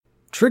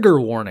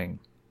Trigger warning.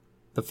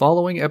 The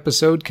following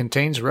episode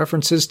contains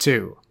references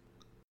to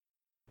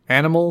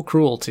animal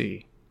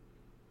cruelty,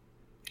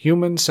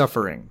 human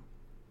suffering,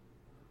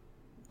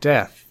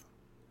 death,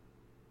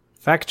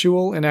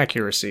 factual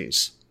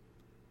inaccuracies,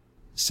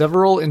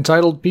 several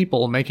entitled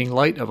people making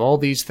light of all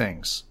these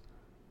things.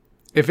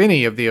 If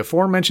any of the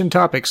aforementioned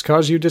topics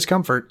cause you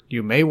discomfort,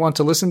 you may want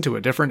to listen to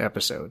a different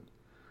episode.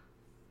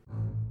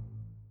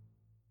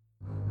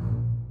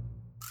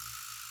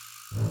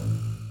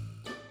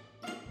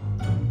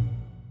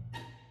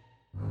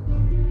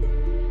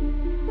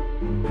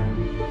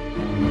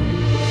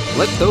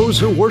 Let those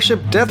who worship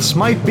death's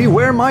might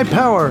beware my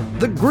power,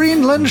 the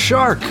Greenland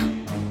Shark.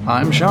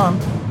 I'm Sean.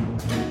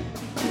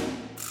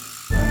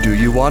 Do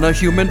you want a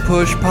human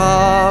push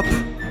pop?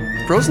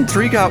 Frozen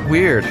 3 got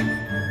weird.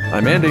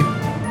 I'm Andy.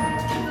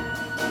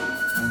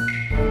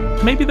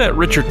 Maybe that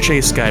Richard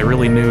Chase guy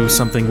really knew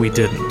something we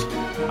didn't.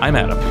 I'm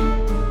Adam.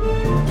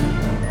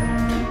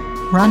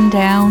 Run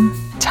down,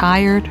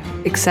 tired,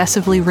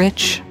 excessively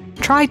rich.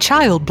 Try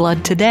Child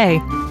Blood today.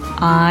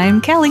 I'm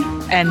Kelly,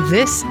 and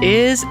this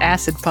is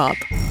Acid Pop.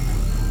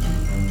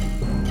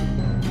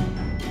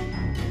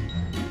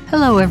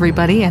 Hello,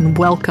 everybody, and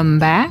welcome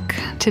back.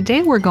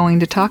 Today we're going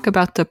to talk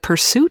about the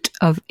pursuit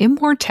of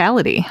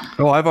immortality.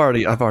 Oh, I've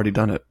already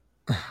done it.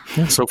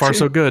 So far,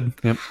 so good.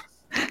 Yep.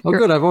 Oh,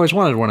 good. I've always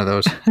wanted one of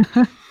those.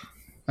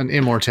 An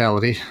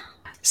immortality.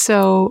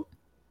 So,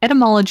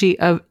 etymology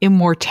of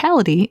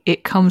immortality,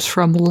 it comes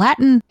from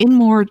Latin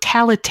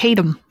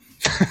immortalitatum.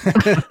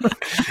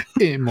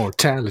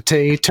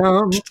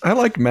 Immortalitatum. I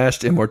like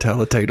mashed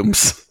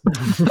immortalitatums.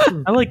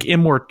 I like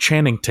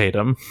Channing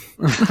Tatum.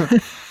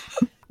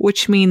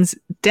 Which means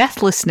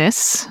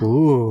deathlessness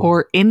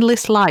or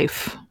endless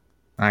life.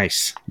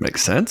 Nice.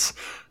 Makes sense.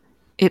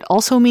 It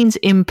also means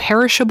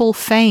imperishable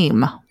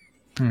fame.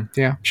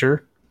 Yeah,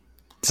 sure.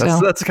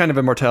 That's the kind of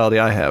immortality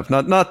I have.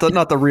 Not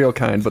the real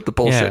kind, but the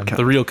bullshit Yeah, kind.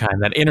 the real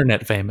kind, that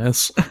internet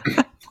famous.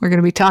 We're going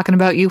to be talking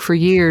about you for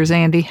years,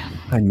 Andy.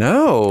 I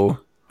know.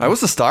 I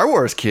was a Star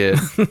Wars kid.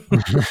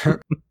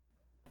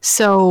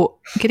 So,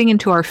 getting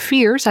into our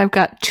fears, I've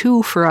got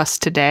two for us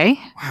today.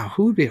 Wow,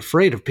 who would be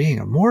afraid of being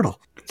immortal?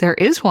 There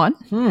is one.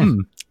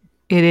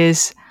 It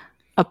is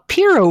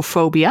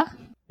apeirophobia,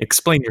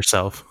 Explain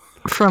yourself.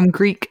 from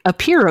Greek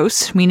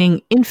apeiros,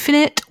 meaning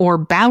infinite or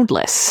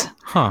boundless.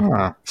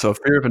 Huh. So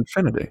fear of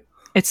infinity.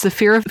 It's the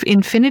fear of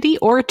infinity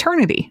or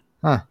eternity.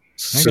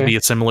 So Okay. be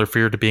a similar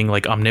fear to being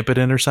like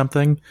omnipotent or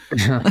something.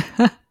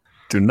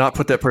 Do not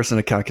put that person in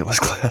a calculus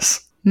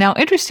class. Now,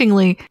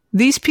 interestingly,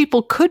 these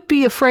people could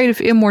be afraid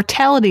of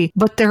immortality,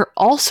 but they're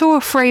also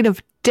afraid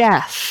of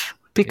death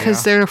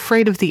because they're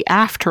afraid of the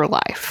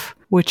afterlife,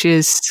 which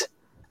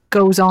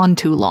goes on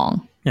too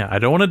long. Yeah, I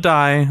don't want to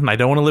die, and I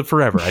don't want to live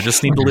forever. I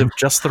just need to live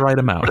just the right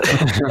amount.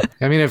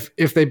 I mean,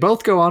 if they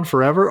both go on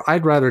forever,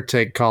 I'd rather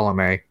take column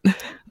A.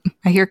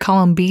 I hear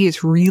column B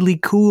is really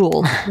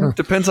cool.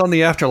 Depends on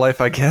the afterlife,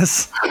 I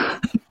guess.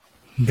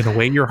 I'm going to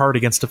weigh your heart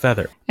against a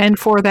feather. And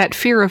for that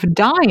fear of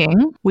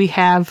dying, we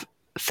have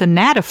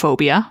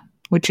thanatophobia,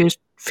 which is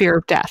fear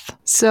of death.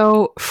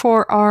 So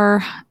for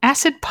our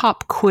acid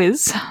pop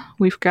quiz,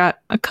 we've got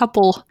a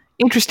couple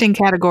interesting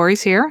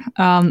categories here.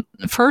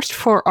 First,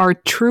 for our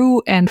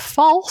true and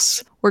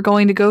false, we're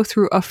going to go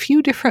through a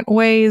few different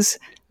ways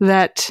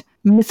that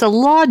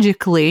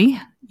mythologically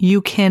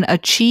you can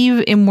achieve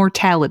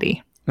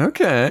immortality.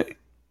 Okay.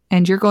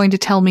 And you're going to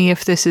tell me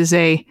if this is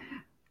a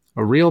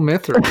real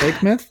myth or a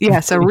fake myth?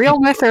 yes, a real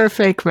myth or a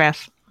fake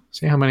myth.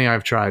 See how many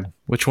I've tried.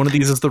 Which one of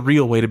these is the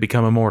real way to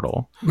become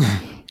immortal?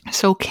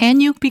 So can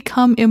you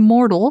become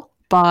immortal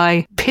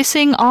by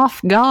pissing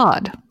off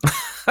God?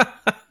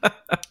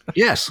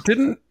 Yes.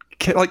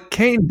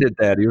 Cain did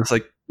that. He was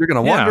like, you're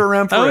going to wander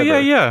around forever. Oh,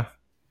 yeah.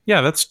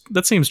 Yeah,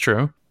 that seems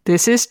true.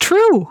 This is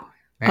true.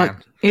 Man,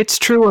 It's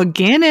true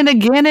again and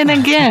again and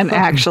again,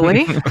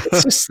 actually.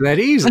 it's just that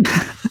easy.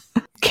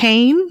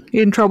 Cain,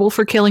 in trouble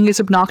for killing his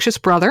obnoxious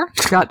brother,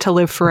 got to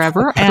live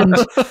forever. And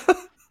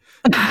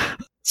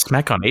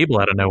Smack on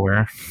Abel out of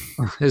nowhere.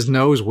 His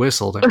nose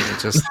whistled and it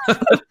just...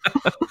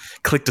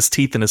 Clicked his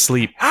teeth in his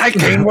sleep. Hi,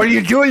 Cain. What are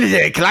you doing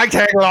today? Can I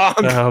tag along?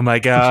 Oh my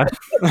god.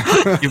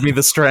 Give me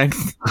the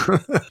strength.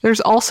 there's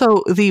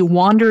also the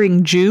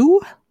wandering Jew,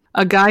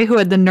 a guy who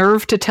had the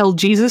nerve to tell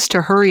Jesus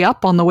to hurry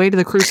up on the way to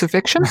the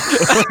crucifixion.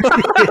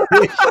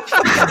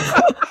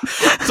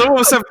 Some of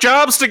us have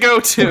jobs to go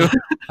to.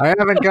 I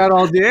haven't got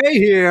all day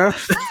here.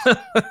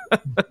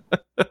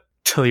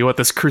 Tell you what,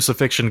 this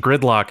crucifixion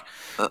gridlock.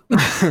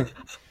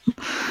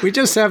 We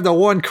just have the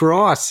one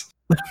cross.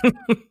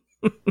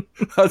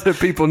 Other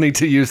people need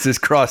to use this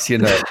cross, you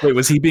know. Wait,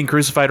 was he being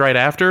crucified right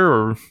after,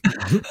 or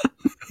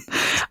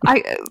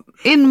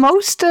In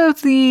most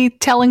of the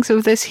tellings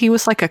of this, he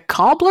was like a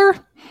cobbler,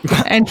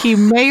 and he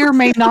may or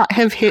may not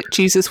have hit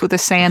Jesus with a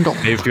sandal.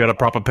 if you had a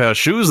proper pair of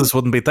shoes, this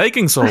wouldn't be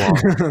taking so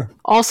long?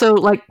 Also,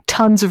 like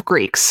tons of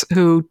Greeks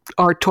who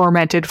are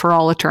tormented for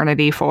all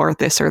eternity for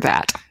this or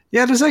that.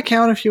 Yeah, does that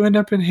count if you end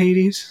up in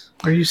Hades?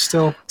 Are you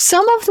still...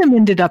 Some of them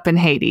ended up in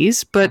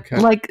Hades, but Okay.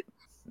 like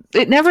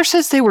it never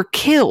says they were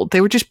killed.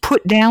 They were just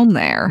put down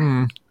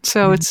there.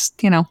 So it's,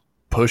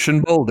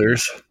 Pushing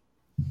boulders.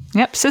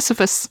 Yep,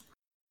 Sisyphus.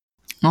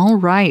 All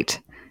right.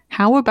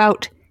 How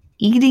about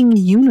eating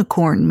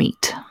unicorn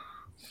meat?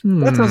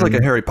 That sounds like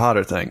a Harry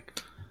Potter thing.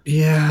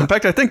 Yeah. In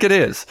fact, I think it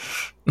is.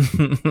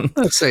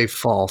 Let's say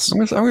false. I'm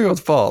going to go with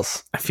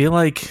false. I feel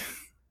like,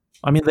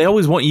 they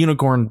always want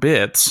unicorn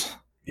bits,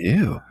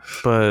 Ew.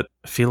 but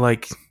I feel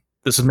like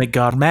this would make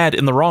God mad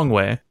in the wrong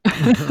way.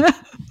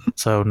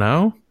 So,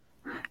 no?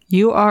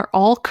 You are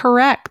all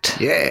correct.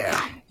 Yeah.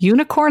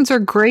 Unicorns are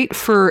great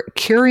for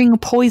curing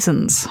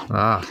poisons.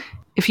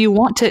 If you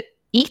want to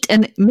eat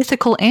a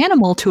mythical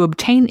animal to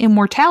obtain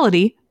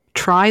immortality,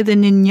 try the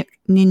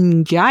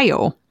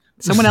Ninjago.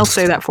 Someone else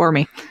say that for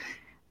me.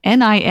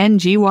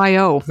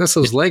 Ningyo. That's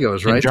those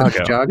Legos, right?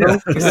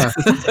 Ninjago. Yeah.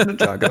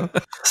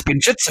 Ninjago.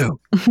 Spinjitzu.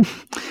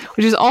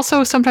 Which is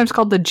also sometimes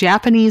called the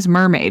Japanese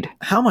mermaid.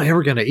 How am I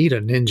ever going to eat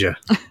a ninja?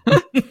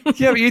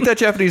 Yeah, but you eat that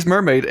Japanese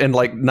mermaid and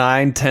like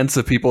 9/10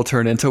 of people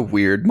turn into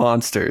weird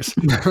monsters.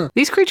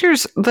 These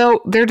creatures,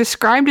 though, they're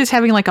described as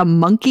having like a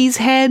monkey's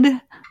head,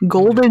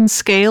 golden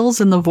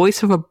scales, and the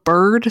voice of a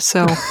bird.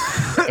 So,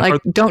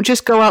 don't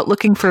just go out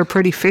looking for a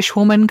pretty fish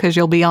woman because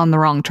you'll be on the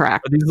wrong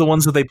track. Are these the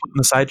ones that they put in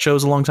the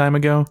sideshows a long time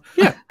ago?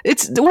 Yeah.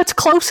 It's what's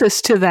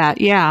closest to that,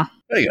 yeah.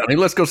 Hey, honey,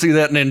 let's go see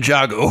that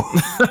Ninjago.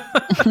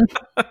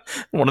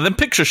 One of them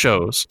picture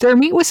shows. Their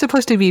meat was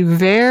supposed to be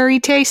very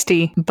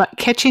tasty, but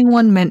catching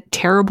one meant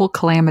terrible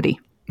calamity.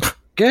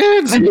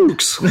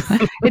 Gadzooks.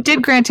 It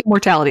did grant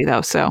immortality, though,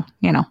 so,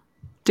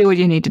 do what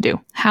you need to do.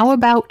 How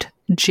about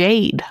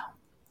Jade?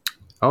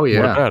 Oh, What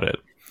yeah. about it?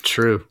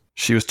 True.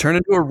 She was turned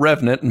into a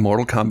revenant in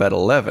Mortal Kombat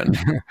 11.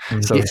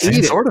 So Yeah.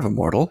 she's sort of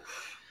immortal.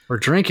 Or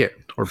drink it.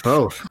 Or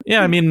both.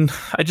 Yeah,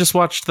 I just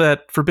watched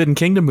that Forbidden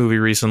Kingdom movie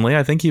recently.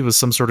 I think he was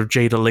some sort of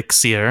jade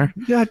elixir.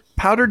 Yeah,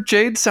 powdered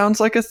jade sounds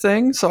like a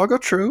thing, so I'll go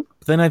true.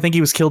 But then I think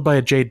he was killed by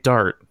a jade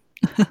dart.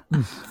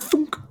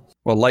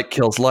 Well, like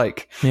kills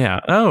like.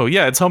 Yeah. Oh,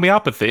 yeah, it's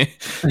homeopathy.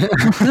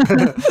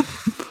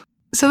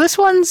 So this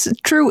one's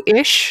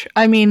true-ish.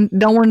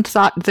 No one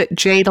thought that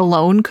jade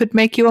alone could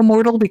make you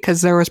immortal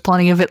because there was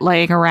plenty of it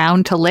laying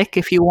around to lick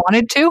if you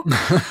wanted to.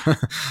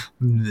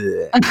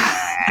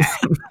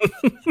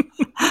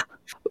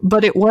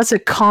 But it was a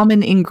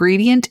common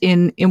ingredient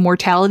in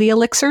immortality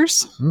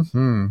elixirs.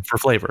 For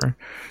flavor.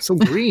 So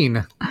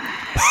green.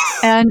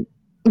 And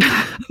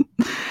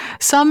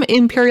some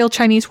Imperial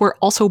Chinese were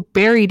also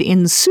buried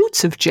in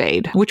suits of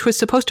jade, which was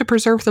supposed to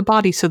preserve the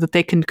body so that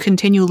they can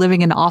continue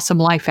living an awesome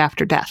life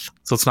after death.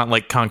 So it's not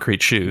like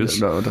concrete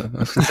shoes. No, I was going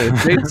to say,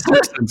 jade's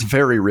substance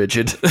very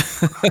rigid.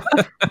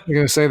 You're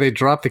going to say they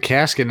dropped the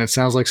casket and it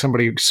sounds like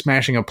somebody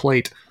smashing a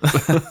plate.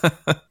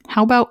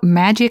 How about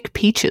magic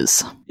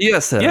peaches?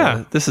 Yes,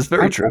 Yeah. this is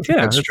very true.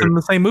 Yeah, it's in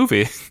the same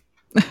movie.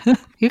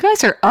 You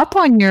guys are up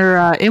on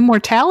your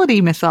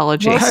immortality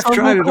mythology. Well, I've Sun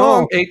tried it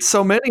Wukong all. ate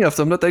so many of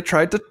them that they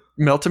tried to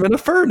melt him in a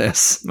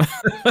furnace.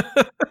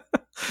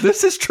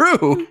 This is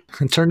true.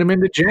 And turned them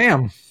into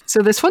jam.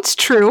 So this one's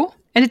true.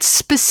 And it's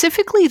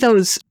specifically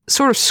those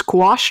sort of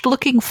squashed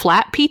looking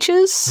flat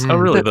peaches Oh,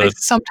 really? that they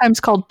sometimes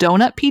called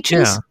donut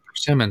peaches. Yeah.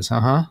 Simmons,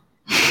 I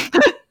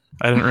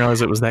didn't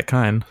realize it was that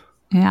kind.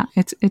 Yeah,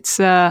 it's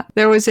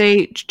there was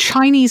a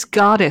Chinese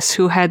goddess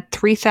who had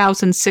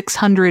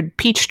 3,600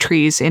 peach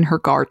trees in her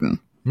garden.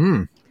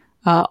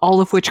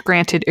 All of which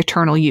granted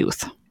eternal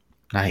youth.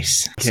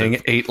 Nice. King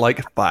ate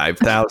like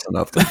 5,000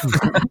 of them.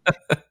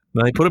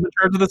 Then they put him in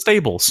charge of the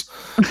stables.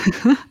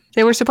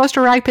 They were supposed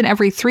to ripen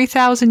every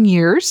 3,000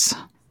 years,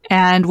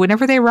 and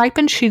whenever they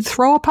ripened, she'd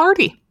throw a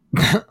party.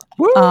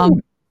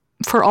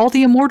 For all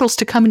the immortals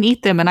to come and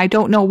eat them, and I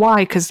don't know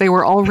why, because they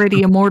were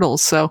already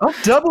immortals, so... Oh,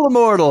 double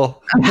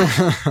immortal.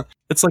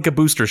 It's like a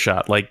booster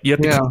shot. Like, you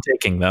have to keep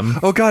taking them.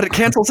 Oh, God, it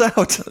cancels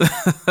out.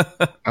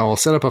 I will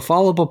set up a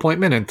follow-up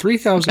appointment in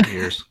 3,000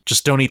 years.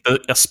 Just don't eat the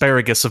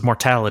asparagus of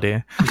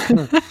mortality.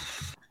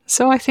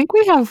 So I think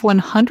we have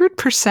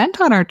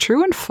 100% on our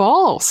true and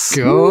false.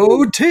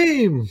 Go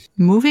team!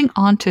 Moving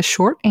on to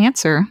short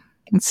answer.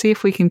 Let's see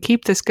if we can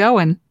keep this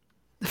going.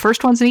 The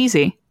first one's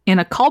easy. In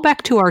a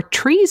callback to our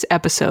trees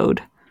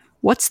episode,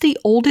 what's the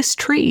oldest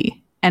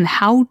tree, and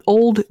how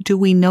old do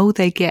we know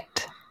they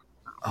get?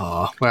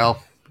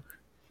 Well,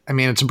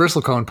 it's a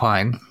bristlecone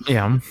pine.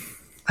 Yeah.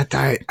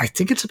 I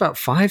think it's about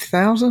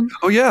 5,000.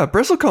 Oh, yeah,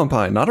 bristlecone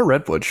pine, not a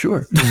redwood,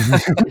 sure.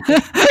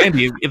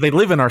 Andy, they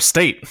live in our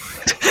state.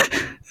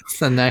 It's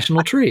the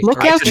national tree.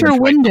 Look out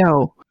your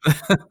window.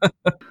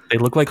 They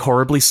look like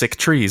horribly sick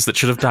trees that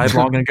should have died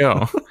long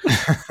ago.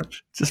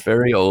 Just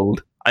very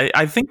old.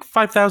 I think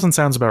 5,000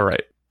 sounds about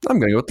right. I'm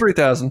going to go with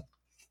 3,000.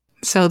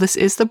 So this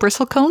is the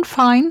bristlecone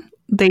pine.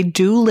 They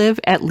do live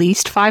at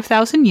least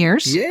 5,000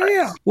 years.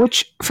 Yeah.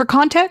 Which, for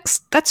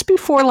context, that's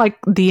before,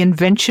 the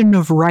invention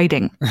of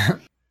writing.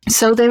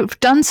 So they've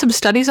done some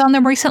studies on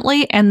them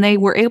recently, and they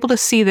were able to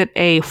see that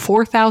a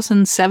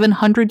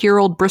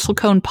 4,700-year-old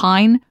bristlecone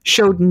pine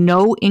showed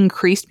no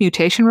increased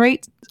mutation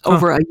rate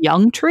over a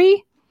young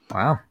tree.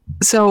 Wow.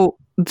 So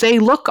they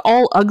look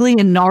all ugly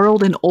and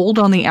gnarled and old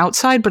on the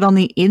outside, but on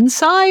the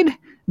inside,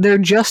 they're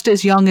just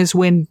as young as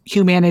when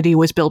humanity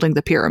was building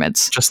the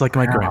pyramids. Just like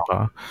my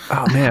grandpa.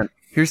 Oh man,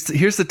 here's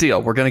the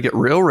deal. We're gonna get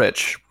real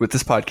rich with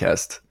this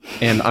podcast,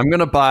 and I'm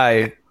gonna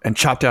buy and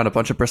chop down a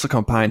bunch of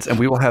bristlecone pines, and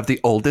we will have the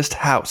oldest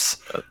house.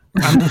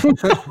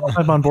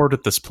 I'm on board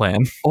with this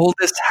plan.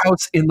 Oldest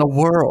house in the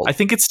world. I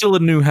think it's still a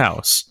new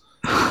house,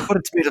 But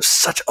it's made of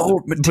such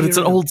old material. but it's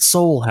an old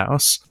soul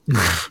house.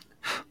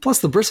 Plus,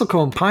 the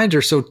bristlecone pines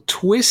are so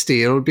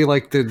twisty. It would be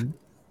like the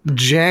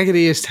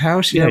jaggediest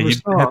house you Yeah, ever you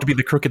saw. have to be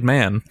the crooked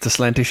man. It's a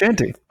slanty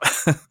shanty.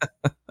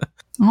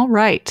 All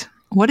right.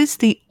 What is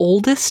the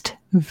oldest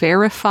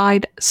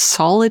verified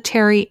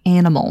solitary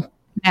animal?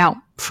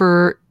 Now,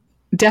 for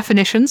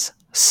definitions,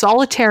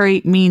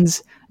 solitary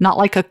means not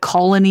like a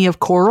colony of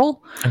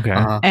coral, Okay.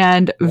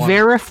 and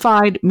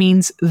verified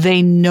means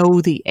they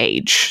know the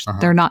age.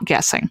 They're not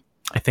guessing.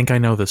 I think I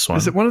know this one.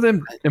 Is it one of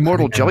them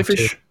immortal think I know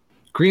jellyfish?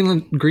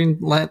 Green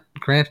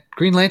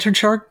lantern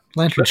shark?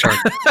 Lantern shark.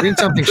 Green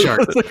something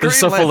shark. They're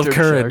so full of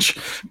courage.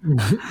 We've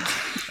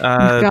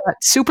got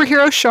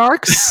superhero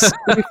sharks.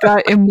 We've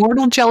got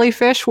immortal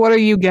jellyfish. What are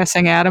you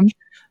guessing, Adam?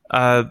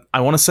 I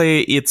want to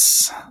say it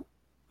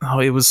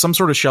was some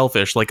sort of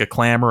shellfish, like a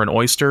clam or an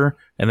oyster,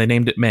 and they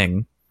named it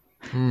Ming.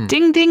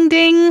 Ding, ding,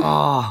 ding.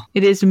 Oh,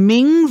 It is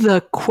Ming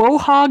the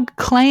Quahog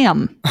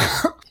clam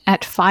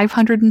at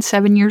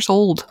 507 years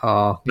old.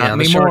 yeah. Not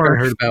The shark anymore. I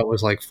heard about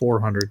was like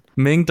 400.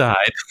 Ming died.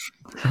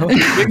 Big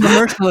the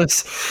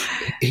Merciless.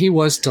 He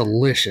was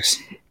delicious.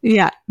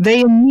 Yeah,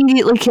 they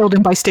immediately killed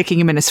him by sticking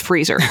him in his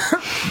freezer.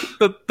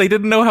 But they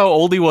didn't know how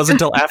old he was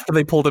until after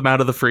they pulled him out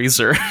of the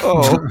freezer.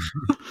 Oh,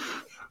 we've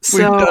So,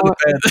 done a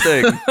bad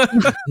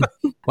thing.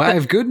 Well, I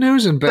have good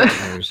news and bad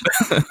news.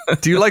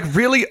 Do you like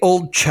really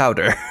old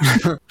chowder?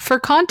 for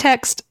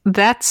context,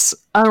 that's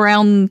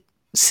around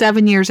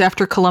 7 years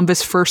after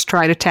Columbus first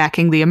tried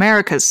attacking the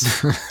Americas.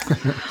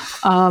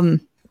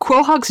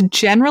 Quahogs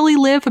generally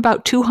live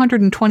about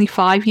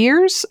 225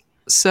 years,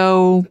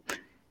 so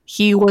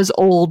he was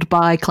old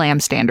by clam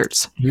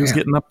standards. He was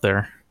getting up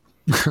there.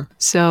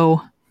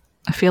 So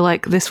I feel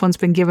like this one's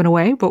been given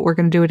away, but we're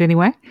going to do it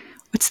anyway.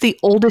 What's the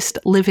oldest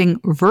living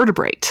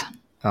vertebrate?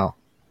 Oh,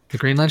 the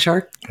Greenland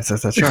shark? That's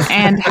right.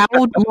 And how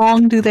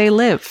long do they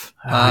live?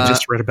 I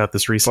just read about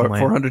this recently.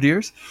 400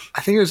 years?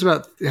 I think it was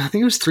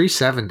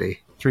 370.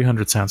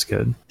 300 sounds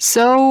good.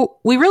 So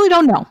we really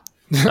don't know.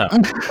 Oh,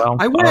 well,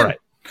 I win. all right.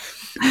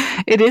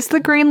 It is the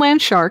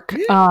Greenland shark.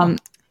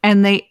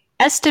 And they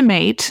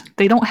estimate,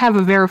 they don't have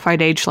a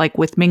verified age like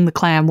with Ming the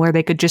clam where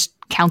they could just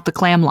count the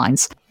clam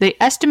lines. They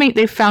estimate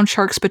they've found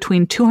sharks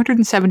between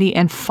 270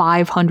 and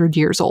 500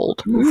 years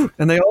old.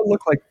 And they all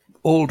look like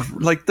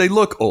old, like they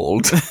look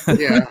old.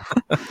 Yeah.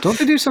 Don't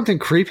they do something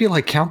creepy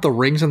like count the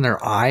rings in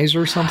their eyes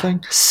or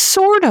something?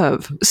 Sort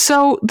of.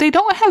 So they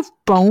don't have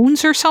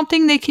bones or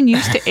something they can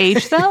use to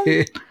age them.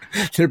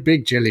 They're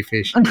big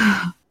jellyfish.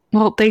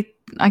 Well,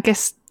 I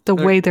guess the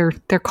way they're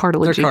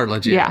cartilage. They're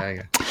cartilage.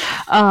 Yeah.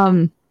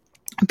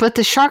 But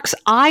the shark's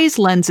eyes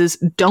lenses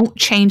don't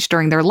change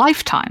during their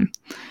lifetime.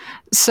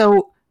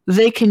 So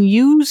they can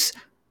use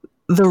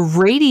the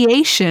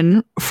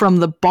radiation from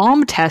the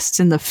bomb tests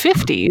in the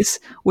 50s,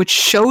 which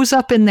shows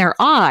up in their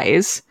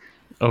eyes,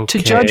 Okay.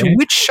 to judge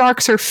which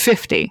sharks are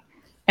 50.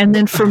 And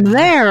then from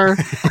there,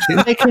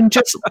 they can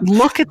just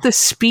look at the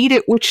speed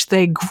at which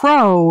they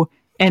grow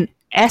and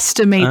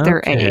estimate their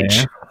Okay.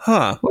 age,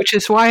 Huh. which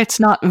is why it's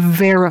not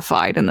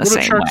verified in the What if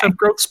same way. sharks have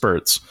growth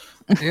spurts?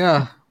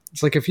 Yeah.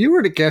 It's like if you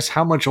were to guess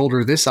how much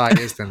older this eye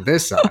is than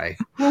this eye,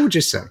 what would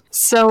you say?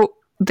 So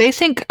they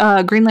think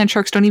Greenland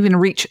sharks don't even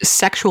reach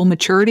sexual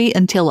maturity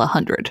until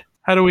 100.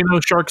 How do we know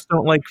sharks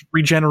don't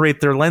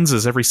regenerate their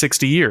lenses every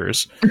 60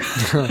 years?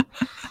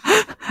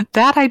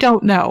 That I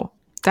don't know.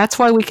 That's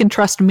why we can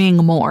trust Ming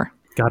more.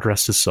 God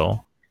rest his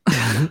soul.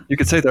 You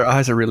could say their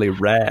eyes are really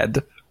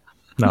rad.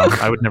 No,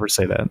 I would never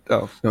say that.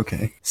 Oh,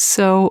 okay.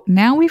 So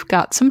now we've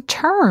got some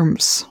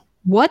terms.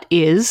 What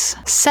is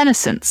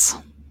senescence?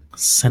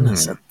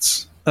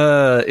 Senescence.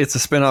 It's a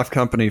spin-off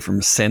company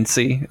from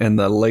Scentsy, and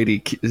the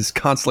lady is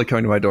constantly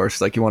coming to my door.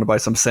 She's like, "You want to buy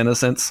some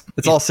Senescence?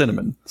 It's all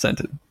cinnamon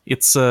scented."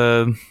 It's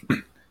a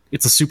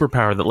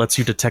superpower that lets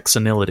you detect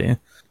senility.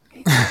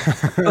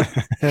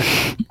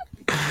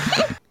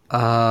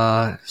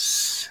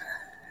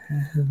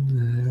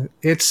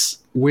 It's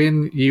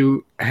when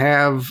you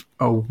have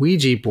a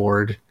Ouija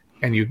board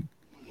and you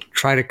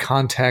try to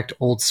contact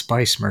Old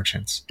Spice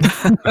merchants.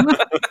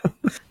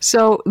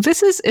 So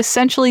this is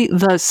essentially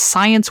the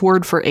science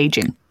word for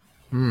aging.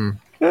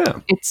 Yeah.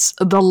 It's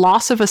the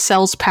loss of a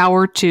cell's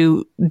power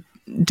to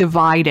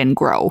divide and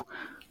grow,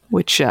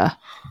 which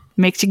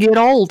makes you get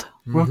old.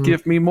 Well,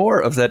 give me more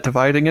of that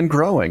dividing and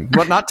growing.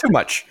 Well, not too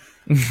much.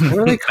 What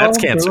are they called? That's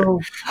cancer.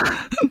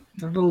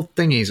 They're little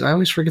thingies. I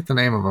always forget the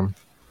name of them.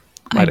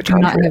 I do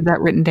not have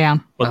that written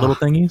down. What little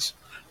thingies?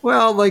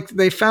 Well, like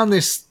they found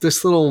this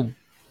little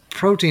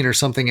protein or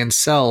something in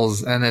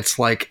cells, and it's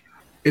like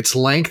its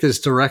length is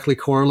directly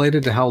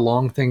correlated to how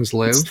long things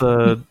live. It's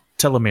the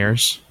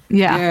telomeres.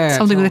 Yeah,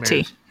 something with a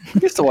T. telomeres. I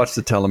used to watch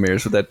the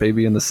telomeres with that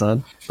baby in the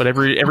sun. But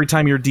every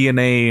time your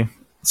DNA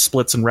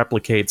splits and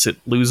replicates, it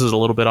loses a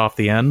little bit off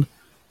the end.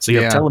 So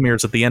you have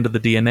telomeres at the end of the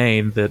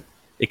DNA that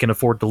it can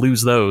afford to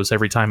lose those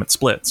every time it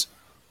splits.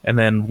 And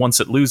then once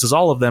it loses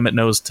all of them, it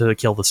knows to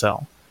kill the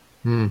cell.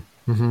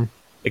 Mm-hmm.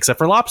 Except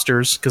for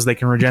lobsters, because they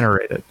can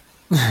regenerate it.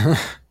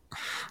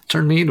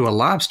 Turn me into a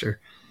lobster.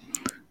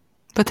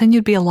 But then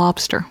you'd be a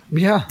lobster.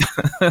 Yeah.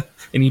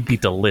 And you'd be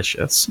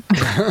delicious.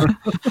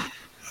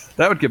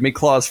 That would give me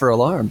claws for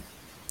alarm.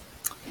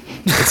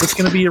 Is this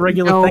going to be a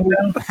regular thing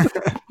now?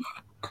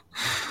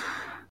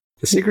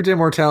 The secret to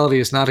immortality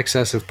is not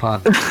excessive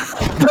pun.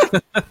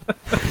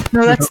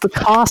 No, that's the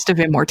cost of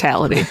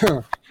immortality.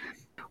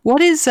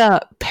 What is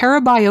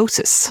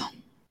parabiosis?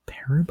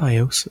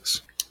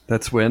 Parabiosis.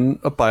 That's when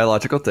a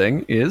biological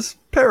thing is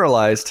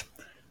paralyzed.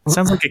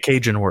 Sounds like a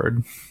Cajun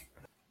word.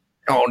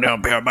 Oh, no,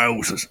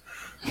 parabiosis.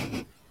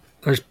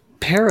 There's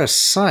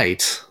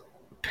parasite.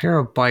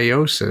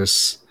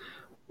 Parabiosis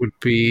would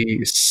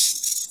be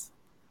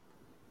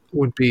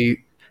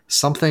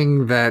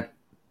something that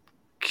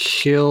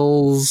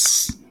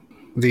kills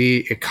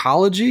the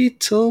ecology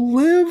to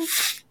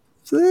live.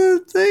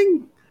 The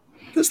thing.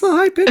 Does the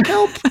high pitch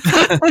help?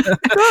 It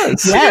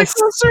does. Yes.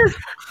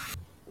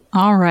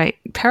 All right.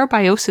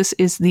 Parabiosis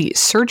is the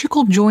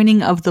surgical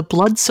joining of the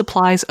blood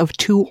supplies of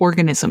two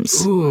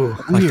organisms. Ooh,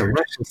 like the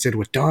Russians did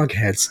with dog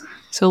heads.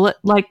 So,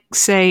 like,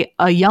 say,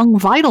 a young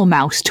vital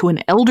mouse to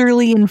an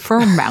elderly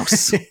infirm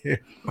mouse.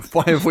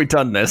 Why have we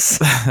done this?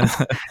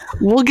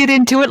 We'll get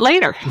into it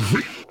later.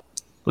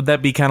 Would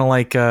that be kind of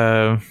like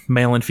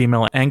male and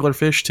female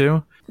anglerfish,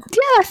 too?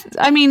 Yeah,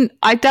 I mean,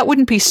 that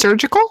wouldn't be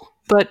surgical,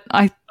 but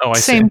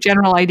same see.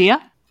 general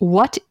idea.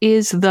 What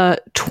is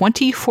the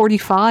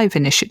 2045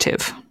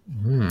 initiative?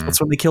 That's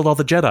when they killed all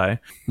the Jedi.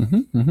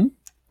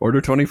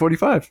 Order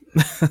 2045.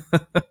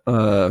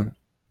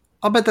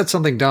 I'll bet that's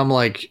something dumb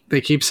like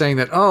they keep saying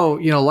that,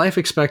 life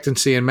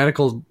expectancy and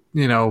medical,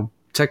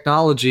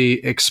 technology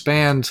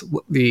expand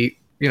the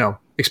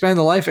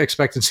life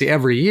expectancy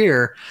every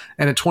year.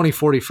 And at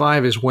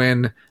 2045 is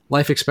when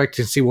life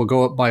expectancy will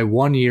go up by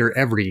 1 year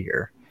every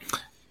year.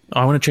 Oh,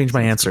 I want to change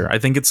my answer. I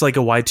think it's like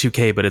a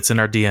Y2K, but it's in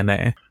our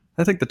DNA.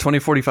 I think the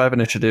 2045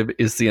 initiative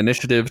is the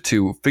initiative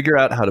to figure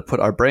out how to put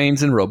our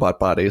brains in robot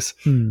bodies.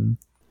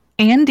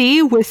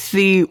 Andy, with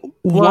the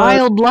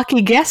wild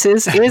lucky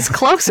guesses, is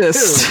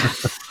closest.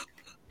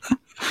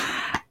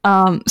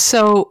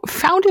 So,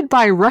 founded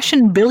by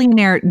Russian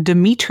billionaire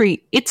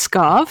Dmitry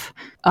Itskov,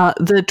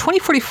 the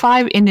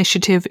 2045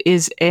 initiative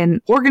is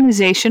an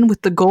organization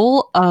with the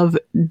goal of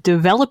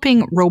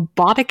developing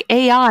robotic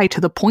AI to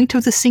the point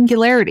of the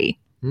singularity.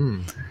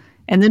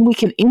 And then we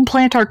can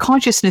implant our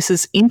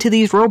consciousnesses into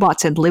these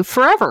robots and live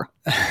forever.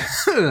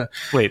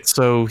 Wait,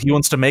 so he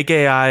wants to make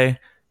AI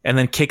and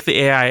then kick the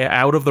AI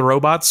out of the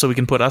robots so we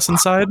can put us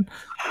inside?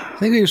 I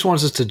think he just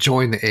wants us to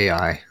join the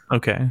AI.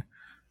 Okay.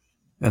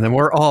 And then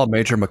we're all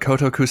Major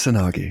Makoto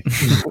Kusanagi.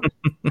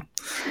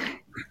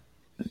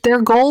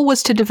 Their goal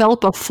was to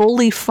develop a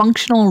fully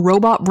functional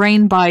robot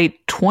brain by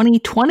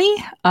 2020.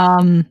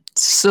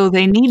 So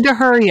they need to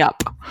hurry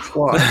up.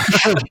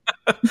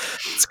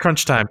 It's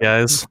crunch time,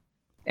 guys.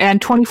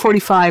 And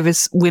 2045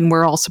 is when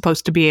we're all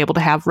supposed to be able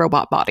to have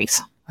robot bodies.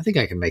 I think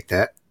I can make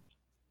that.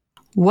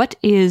 What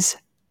is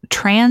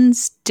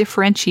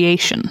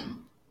transdifferentiation?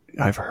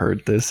 I've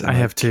heard this. I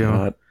have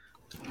too.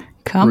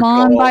 Come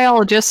on,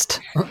 biologist.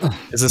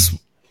 Is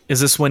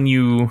this when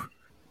you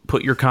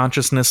put your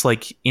consciousness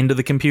like into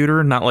the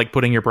computer, not like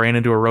putting your brain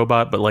into a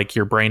robot, but like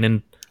your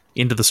brain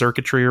into the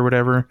circuitry or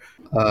whatever?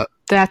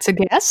 That's a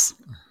guess.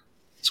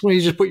 It's when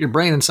you just put your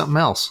brain in something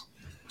else,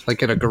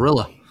 like in a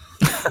gorilla.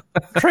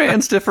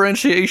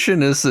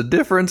 Transdifferentiation is the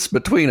difference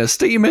between a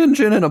steam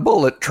engine and a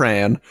bullet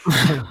train.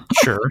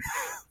 Sure.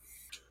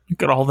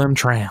 Got all them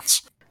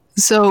trans.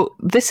 So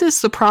this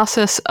is the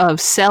process of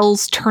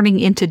cells turning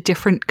into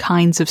different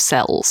kinds of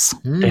cells.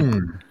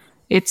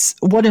 It's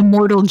what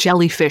immortal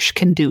jellyfish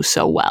can do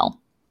so well.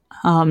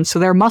 So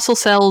their muscle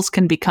cells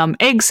can become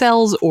egg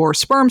cells or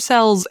sperm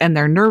cells, and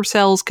their nerve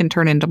cells can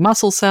turn into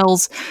muscle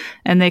cells,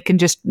 and they can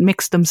just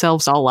mix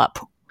themselves all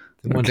up.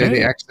 One day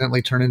they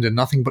accidentally turn into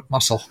nothing but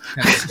muscle.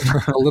 And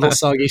a little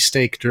soggy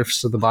steak drifts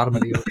to the bottom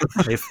of the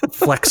ocean. They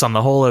flex on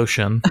the whole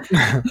ocean.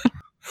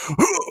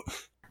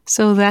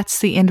 So that's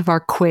the end of our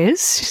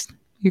quiz.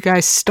 You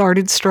guys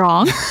started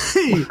strong.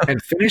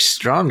 And finished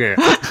stronger.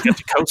 Got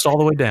to coast all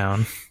the way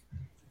down.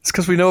 It's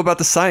because we know about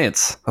the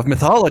science of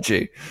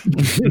mythology.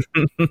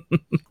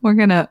 We're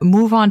going to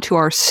move on to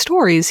our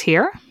stories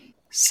here.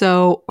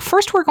 So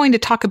first we're going to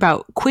talk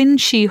about Qin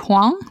Shi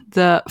Huang,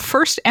 the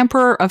first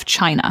emperor of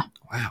China.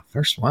 Wow,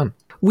 first one.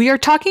 We are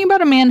talking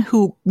about a man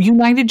who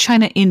united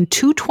China in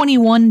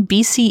 221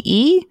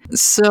 BCE.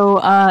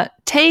 So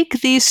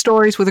take these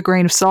stories with a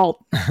grain of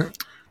salt.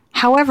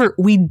 However,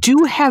 we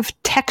do have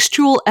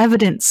textual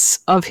evidence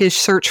of his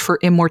search for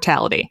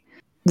immortality.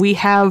 We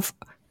have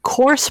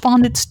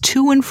correspondence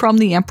to and from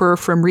the emperor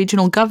from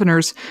regional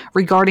governors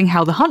regarding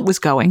how the hunt was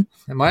going.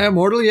 Am I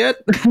immortal yet?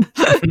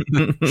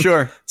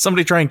 Sure.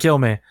 Somebody try and kill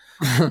me.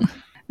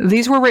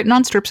 These were written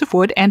on strips of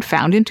wood and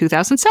found in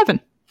 2007.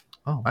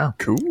 Oh, wow.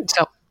 Cool.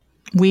 So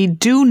We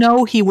do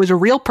know he was a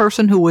real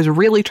person who was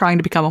really trying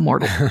to become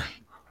immortal.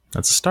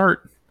 That's a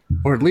start.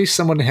 Or at least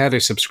someone had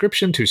a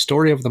subscription to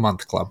Story of the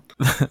Month Club.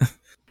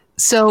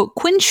 So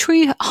Qin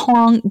Shi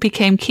Huang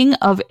became king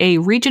of a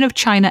region of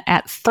China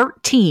at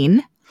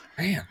 13.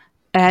 Man,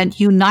 And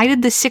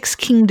united the 6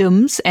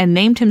 kingdoms and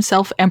named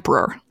himself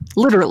emperor.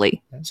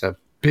 Literally. that's a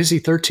busy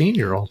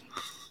 13-year-old.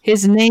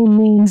 His name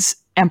means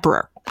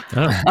emperor.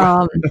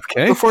 Oh.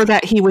 Okay. Before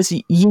that, he was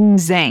Ying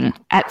Zhang.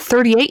 At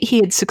 38, he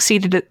had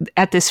succeeded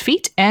at this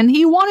feat, and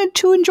he wanted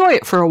to enjoy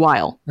it for a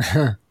while.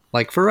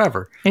 Like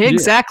forever.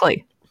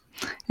 Exactly.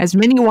 As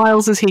many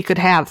whiles as he could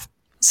have.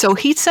 So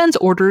he sends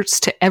orders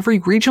to every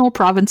regional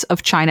province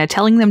of China,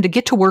 telling them to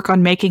get to work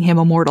on making him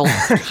immortal.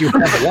 You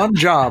have one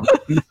job.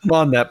 Come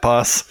on, that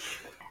boss.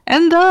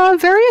 And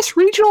various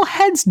regional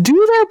heads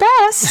do their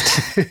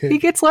best. He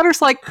gets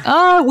letters like,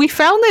 we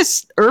found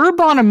this herb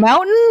on a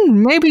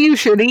mountain. Maybe you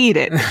should eat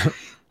it.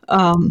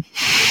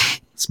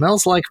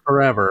 Smells like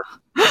forever.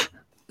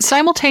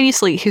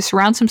 Simultaneously, he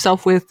surrounds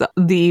himself with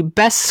the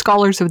best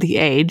scholars of the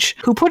age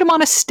who put him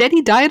on a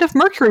steady diet of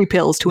mercury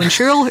pills to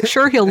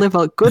ensure he'll live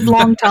a good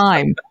long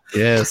time.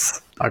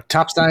 Yes. Our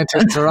top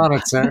scientists are on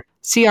it, sir.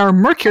 See our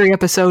Mercury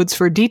episodes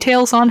for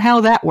details on how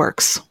that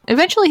works.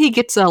 Eventually, he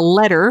gets a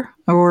letter,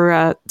 or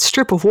a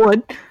strip of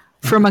wood,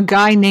 from a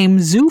guy named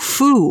Zhu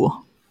Fu,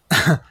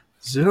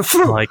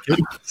 Zufu. Like it.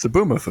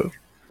 Sabumafu.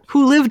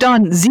 who lived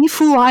on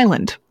Zifu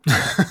Island.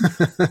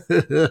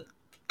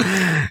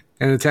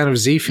 In the town of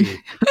Zifu.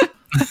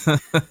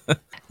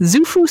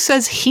 Zufu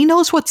says he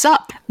knows what's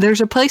up.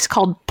 There's a place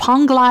called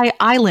Ponglai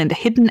Island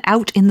hidden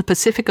out in the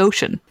Pacific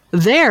Ocean.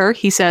 There,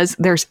 he says,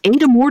 there's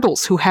 8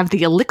 immortals who have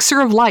the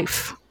elixir of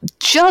life.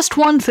 Just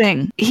one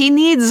thing. He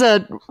needs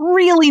a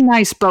really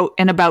nice boat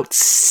and about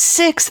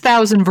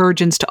 6,000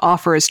 virgins to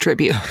offer as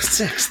tribute.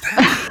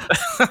 6,000.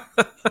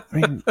 I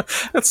mean,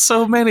 That's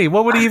so many.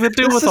 What would he even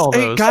do this with is all 8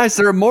 those? guys.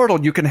 They're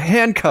immortal. You can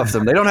handcuff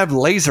them. They don't have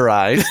laser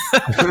eyes.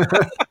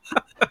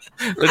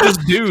 They're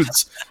just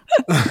dudes.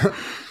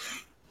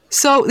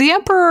 So the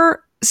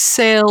Emperor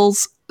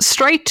sails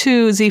straight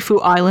to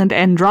Zifu Island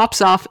and drops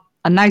off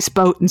a nice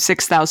boat and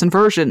 6,000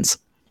 virgins.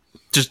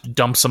 Just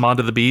dumps them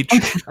onto the beach.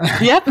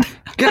 Yep.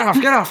 Get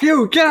off,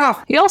 you! Get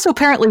off! He also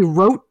apparently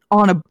wrote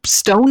on a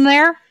stone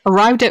there,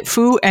 arrived at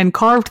Fu, and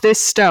carved this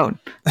stone.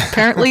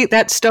 Apparently,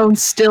 that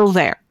stone's still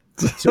there.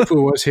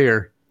 Zufu was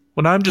here.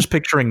 Well, now I'm just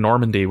picturing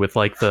Normandy with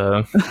like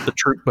the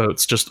troop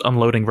boats just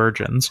unloading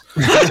virgins.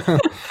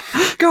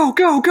 Go,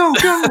 go, go,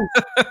 go!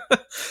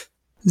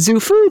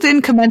 Zufu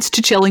then commenced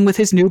to chilling with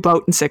his new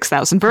boat and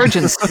 6,000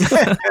 virgins.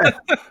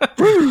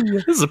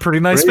 This is a pretty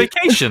nice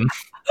vacation.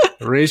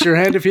 Raise your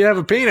hand if you have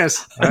a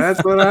penis.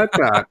 That's what I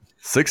thought.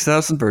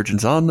 6,000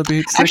 virgins on the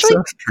beach. Actually,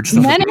 6,000 virgins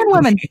on the Men beach. and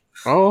women.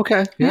 Oh,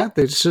 okay. Yeah,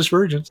 they're just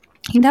virgins.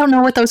 You don't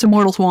know what those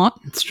immortals want.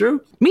 It's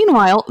true.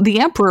 Meanwhile, the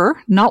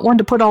Emperor, not one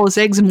to put all his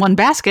eggs in one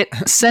basket,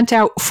 sent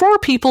out 4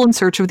 people in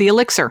search of the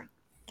elixir.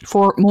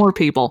 4 more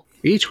people.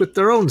 Each with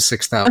their own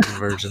 6,000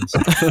 virgins.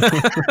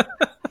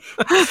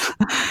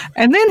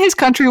 And then his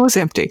country was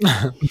empty.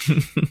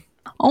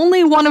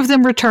 Only one of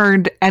them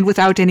returned, and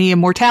without any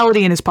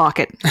immortality in his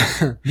pocket.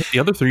 The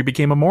other 3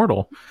 became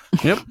immortal.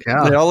 Yep.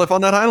 Yeah. They all live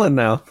on that island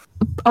now.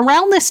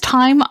 Around this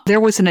time, there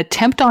was an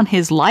attempt on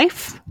his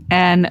life,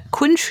 and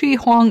Qin Shi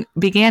Huang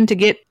began to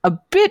get a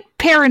bit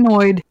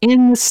paranoid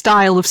in the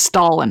style of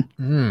Stalin.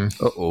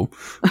 Uh-oh.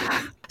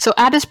 So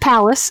at his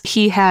palace,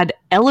 he had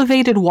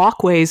elevated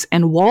walkways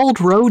and walled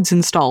roads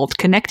installed,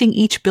 connecting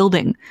each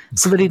building,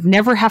 so that he'd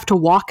never have to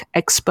walk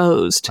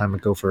exposed. I'm a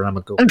gopher, I'm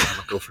a gopher, I'm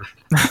a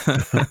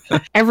gopher.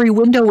 Every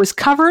window was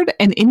covered,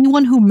 and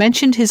anyone who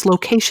mentioned his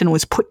location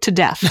was put to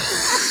death.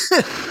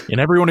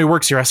 And everyone who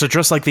works here has to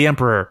dress like the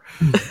Emperor.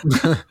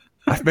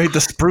 I've made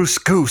the spruce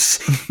goose.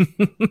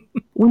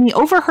 When he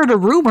overheard a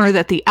rumor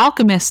that the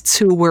alchemists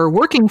who were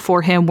working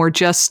for him were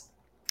just,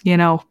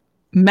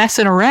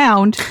 messing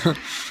around,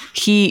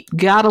 he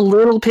got a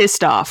little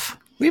pissed off.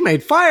 We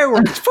made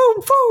fireworks. Boom,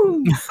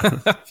 boom.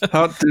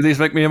 How do these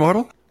make me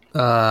immortal?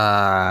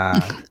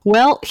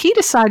 Well, he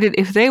decided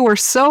if they were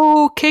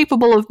so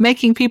capable of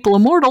making people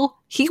immortal,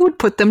 he would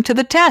put them to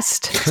the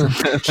test.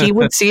 He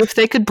would see if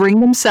they could bring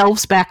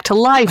themselves back to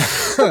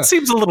life. That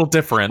seems a little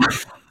different.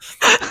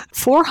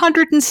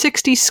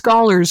 460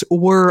 scholars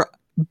were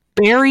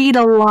buried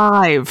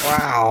alive.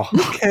 Wow.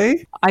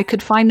 Okay. I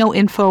could find no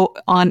info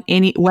on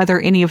whether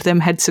any of them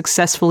had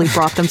successfully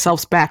brought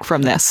themselves back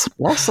from this.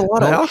 Lost a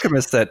lot of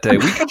alchemists that day.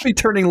 We could be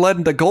turning lead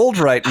into gold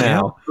right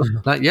now.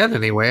 Not yet,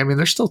 anyway. I mean,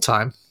 there's still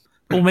time.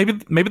 Well, maybe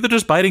they're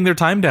just biding their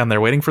time down there,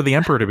 waiting for the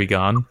Emperor to be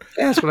gone.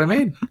 Yeah, that's what I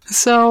mean.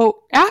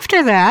 So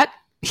after that,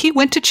 he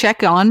went to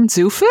check on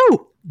Zhu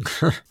Fu.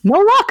 No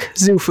luck,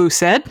 Zhu Fu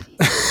said.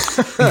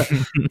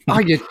 Oh,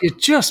 you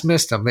just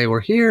missed them. They were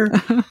here.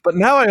 But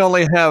now I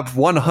only have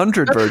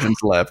 100 virgins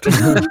left.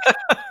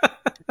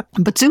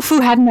 But Zhu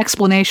Fu had an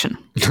explanation.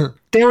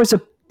 There was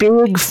a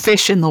big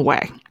fish in the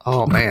way.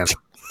 Oh, man.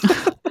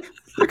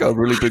 I got a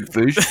really big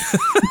fish.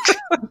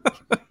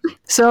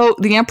 So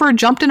the emperor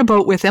jumped in a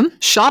boat with him,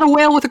 shot a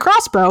whale with a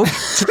crossbow,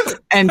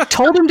 and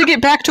told him to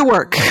get back to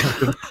work.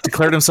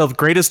 Declared himself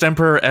greatest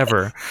emperor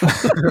ever.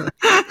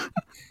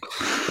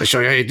 They show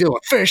you how you deal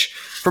with fish.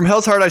 From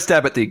hell's heart I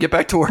stab at thee. Get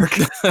back to work.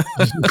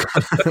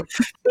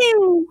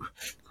 You're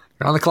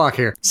on the clock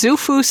here. Xu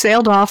Fu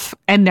sailed off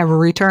and never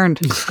returned.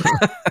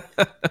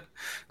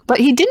 But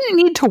he didn't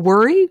need to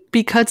worry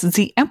because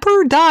the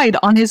emperor died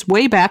on his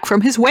way back from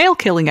his whale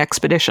killing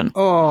expedition.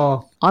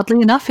 Oh.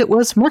 Oddly enough, it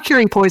was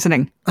mercury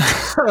poisoning.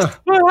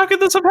 Well, how could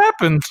this have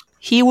happened?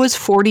 He was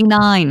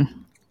 49.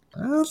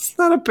 That's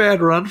not a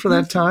bad run for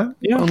that time.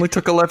 It only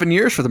took 11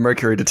 years for the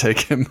mercury to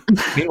take him.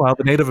 Meanwhile,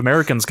 the Native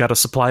Americans got a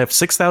supply of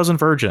 6,000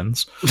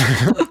 virgins.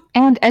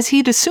 And as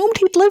he'd assumed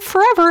he'd live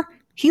forever,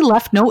 he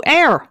left no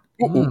heir.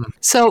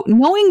 So,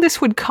 knowing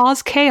this would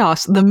cause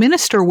chaos, the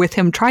minister with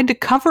him tried to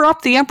cover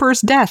up the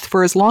emperor's death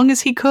for as long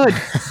as he could.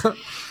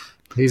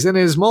 He's in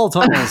his mole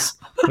tunnels.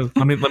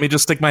 let me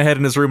just stick my head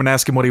in his room and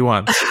ask him what he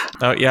wants.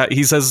 Yeah,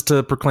 he says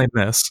to proclaim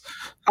this.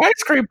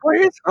 Ice cream,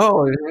 please.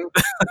 Oh,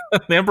 yeah.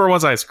 The emperor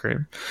wants ice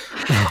cream.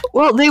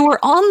 Well, they were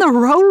on the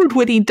road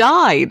when he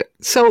died.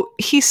 So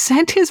he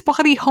sent his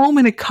body home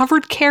in a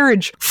covered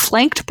carriage,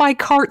 flanked by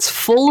carts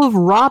full of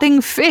rotting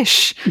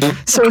fish,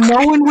 so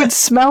no one would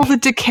smell the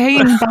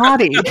decaying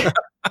body.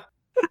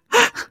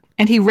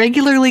 And he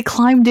regularly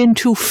climbed in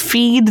to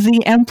feed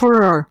the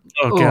emperor.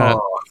 Oh, God.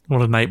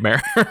 What a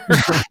nightmare.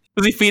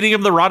 Was he feeding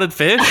him the rotted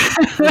fish?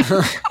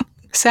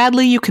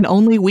 Sadly, you can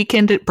only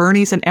weekend at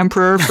Bernie's an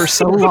emperor for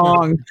so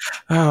long.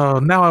 Oh,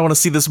 now I want to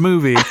see this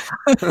movie.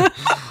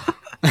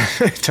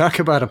 Talk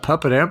about a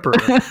puppet emperor.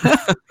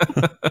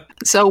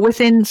 So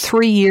within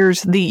 3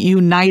 years, the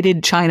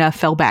united China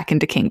fell back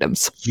into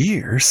kingdoms.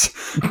 Years?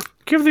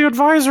 Give the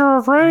advisor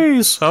a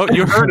raise. Oh,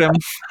 you heard him.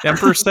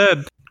 Emperor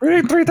said, we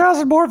need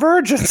 3,000 more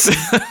virgins.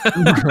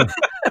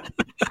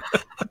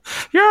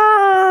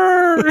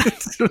 Yeah!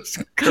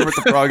 Kermit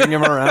the Frogging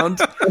him around.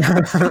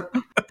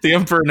 The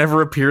emperor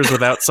never appears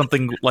without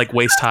something like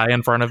waist high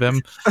in front of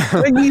him.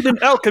 I need an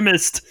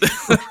alchemist.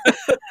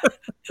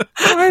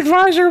 My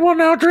advisor will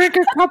now drink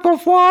a cup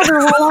of water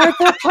while I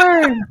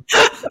proclaim.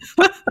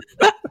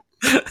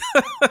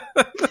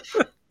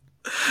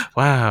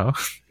 Wow.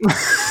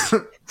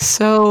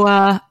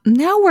 So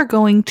now we're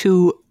going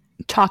to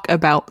talk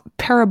about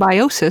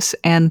parabiosis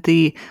and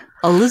the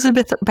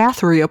Elizabeth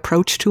Bathory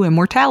approach to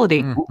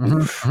immortality.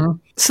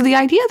 So the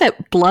idea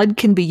that blood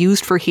can be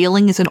used for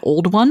healing is an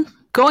old one,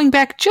 going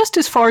back just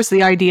as far as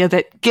the idea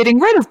that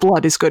getting rid of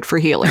blood is good for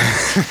healing.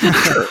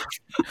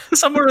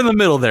 Somewhere in the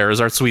middle there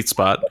is our sweet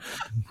spot.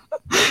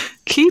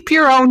 Keep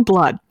your own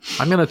blood.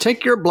 I'm going to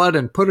take your blood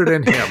and put it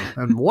in him,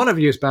 and one of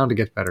you is bound to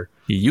get better.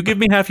 You give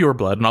me half your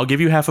blood, and I'll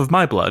give you half of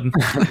my blood.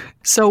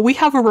 So we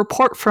have a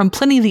report from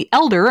Pliny the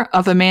Elder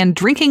of a man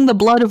drinking the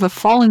blood of a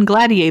fallen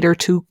gladiator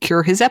to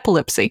cure his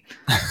epilepsy.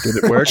 Did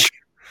it work?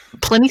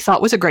 Pliny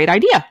thought was a great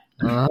idea.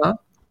 Uh-huh.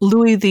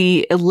 Louis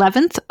XI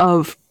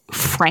of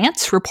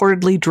France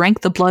reportedly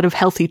drank the blood of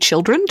healthy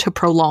children to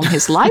prolong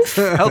his life.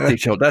 Healthy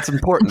children, that's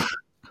important.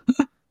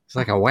 It's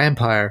like a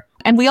vampire.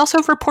 And we also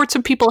have reports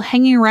of people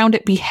hanging around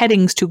at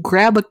beheadings to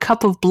grab a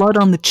cup of blood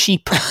on the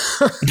cheap.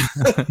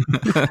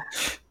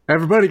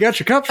 Everybody got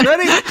your cups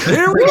ready?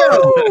 Here we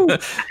go!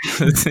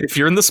 If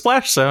you're in the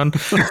splash zone.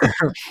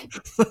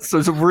 So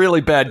it's a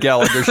really bad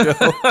Gallagher show.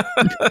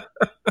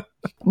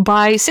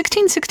 By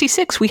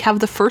 1666, we have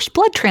the first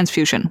blood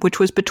transfusion, which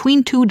was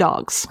between two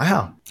dogs.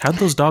 Wow. How'd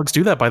those dogs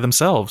do that by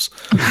themselves?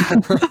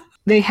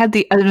 They had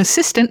an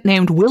assistant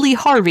named William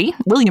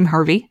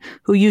Harvey,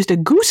 who used a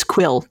goose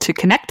quill to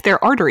connect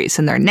their arteries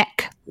in their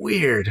neck.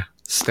 Weird.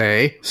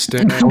 Stay.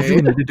 We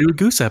need to do a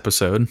goose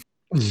episode.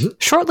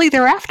 Shortly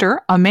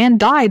thereafter, a man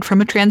died from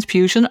a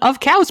transfusion of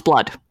cow's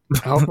blood.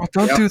 Oh,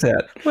 Don't do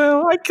that.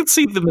 Well, I can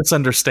see the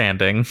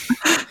misunderstanding.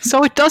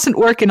 So it doesn't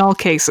work in all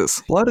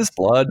cases. Blood is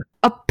blood.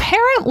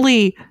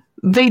 Apparently,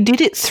 they did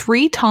it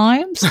 3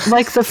 times.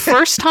 Like the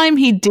first time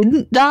he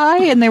didn't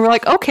die, and they were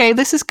like, okay,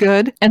 this is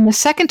good. And the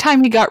second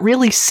time he got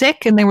really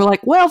sick, and they were like,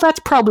 well, that's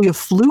probably a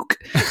fluke.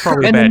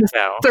 Probably And bad then the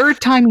cow. third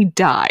time he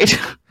died.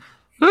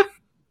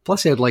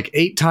 Plus, he had like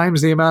 8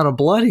 times the amount of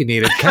blood he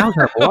needed. Cows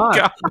have a lot.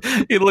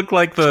 God, he looked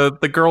like the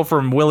girl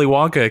from Willy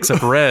Wonka,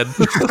 except red.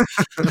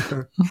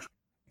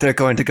 They're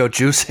going to go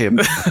juice him.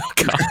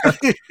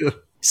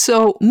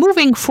 So,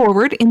 moving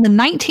forward, in the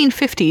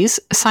 1950s,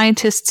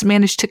 scientists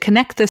managed to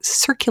connect the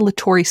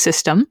circulatory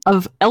system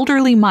of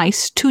elderly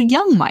mice to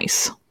young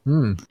mice.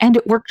 And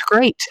it worked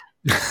great.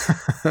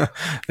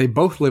 They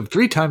both lived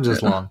 3 times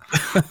as long.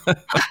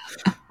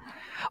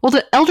 Well,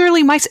 the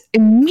elderly mice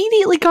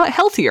immediately got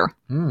healthier.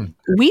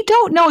 We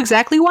don't know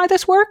exactly why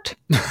this worked.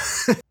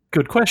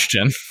 Good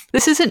question.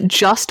 This isn't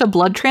just a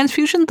blood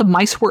transfusion. The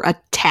mice were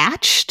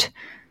attached.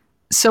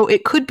 So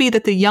it could be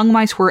that the young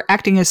mice were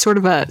acting as sort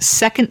of a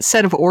second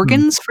set of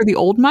organs for the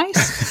old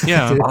mice.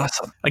 Yeah.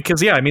 Awesome.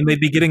 Because, yeah, I mean, they'd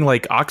be getting,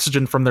 like,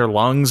 oxygen from their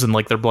lungs and,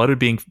 like, their blood would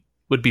be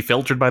would be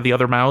filtered by the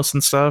other mouse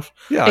and stuff.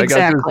 Yeah,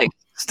 Exactly. I got to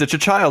stitch a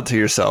child to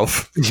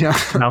yourself. Yeah.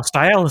 Mouse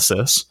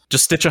dialysis.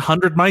 Just stitch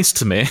 100 mice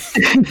to me.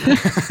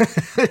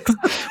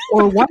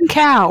 Or one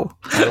cow.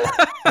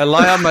 I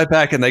lie on my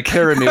back and they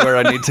carry me where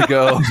I need to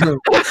go.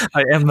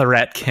 I am the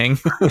Rat King.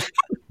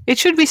 It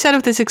should be said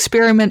of this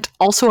experiment,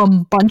 also a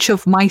bunch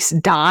of mice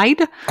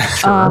died,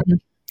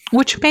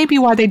 which may be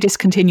why they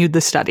discontinued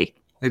the study.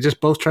 They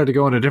just both tried to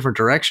go in a different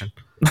direction.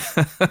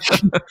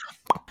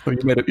 Well,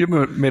 you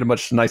made a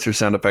much nicer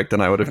sound effect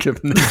than I would have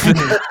given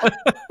it.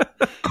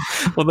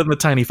 Well, then the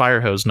tiny fire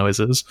hose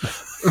noises.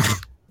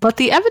 But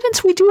the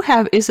evidence we do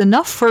have is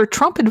enough for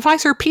Trump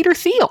advisor Peter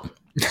Thiel.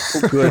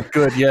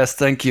 Good. Yes,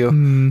 thank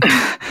you.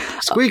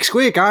 Squeak,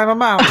 squeak, I'm a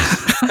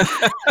mouse.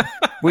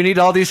 We need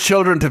all these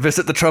children to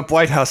visit the Trump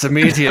White House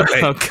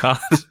immediately. Oh, God.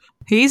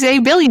 He's a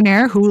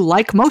billionaire who,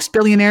 like most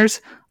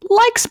billionaires,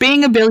 likes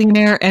being a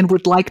billionaire and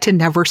would like to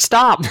never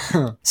stop.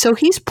 So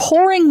he's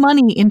pouring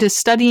money into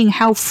studying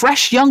how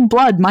fresh young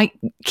blood might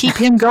keep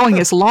him going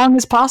as long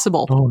as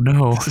possible. Oh,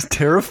 no. This is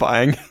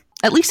terrifying.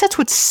 At least that's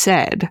what's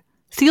said.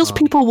 Thiel's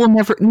people will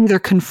neither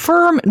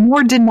confirm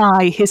nor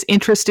deny his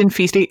interest in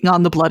feasting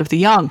on the blood of the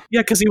young.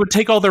 Yeah, because he would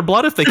take all their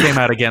blood if they came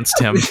out against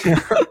him.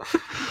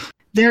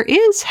 There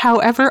is,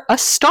 however, a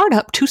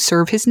startup to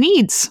serve his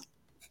needs.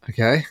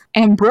 Okay.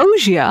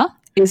 Ambrosia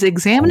is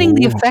examining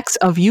the effects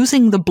of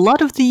using the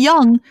blood of the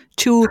young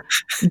to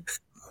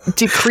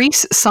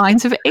decrease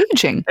signs of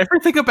aging.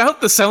 Everything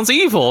about this sounds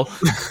evil.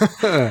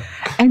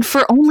 And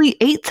for only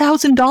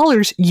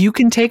 $8,000, you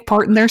can take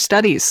part in their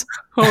studies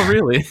Oh,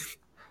 really?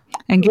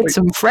 and get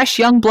some fresh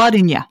young blood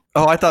in you.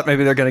 Oh, I thought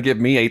maybe they're going to give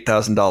me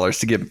 $8,000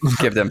 to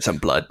give them some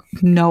blood.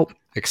 Nope.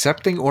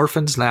 Accepting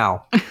orphans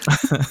now.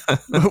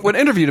 When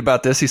interviewed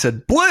about this, he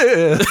said,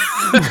 "Bleh!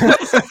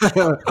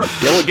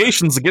 The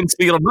allegations against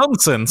me are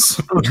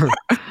nonsense.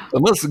 I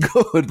must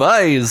go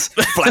advise."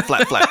 Flap,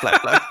 flap, flap,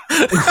 flap, flap.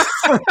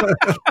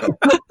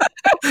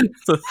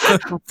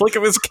 Flick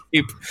of his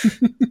cape.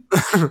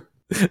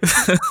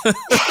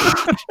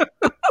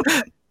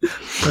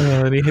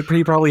 And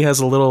he probably has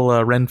a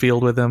little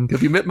Renfield with him.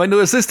 Have you met my new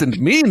assistant,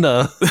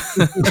 Mina?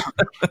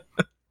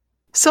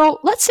 So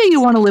let's say you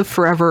want to live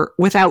forever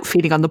without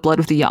feeding on the blood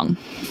of the young.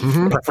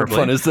 What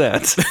fun is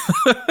that?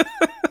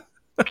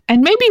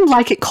 And maybe you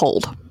like it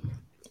cold.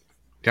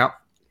 Yep.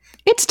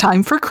 It's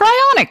time for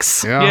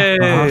cryonics. Yeah.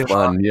 Yay.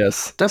 Fun, yes.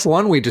 Step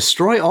 1, we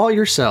destroy all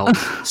your cells.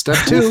 Step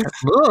 2,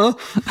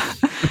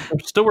 I'm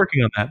still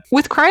working on that.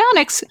 With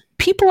cryonics,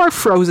 people are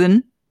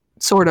frozen,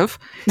 sort of,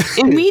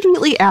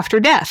 immediately after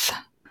death.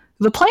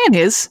 The plan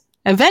is,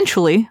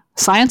 eventually,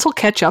 science will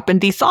catch up and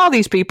dethaw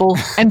these people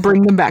and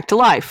bring them back to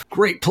life.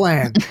 great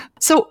plan.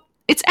 So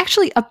it's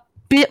actually a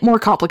bit more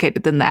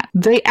complicated than that.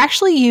 They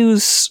actually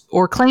use,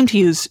 or claim to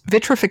use,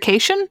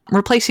 vitrification,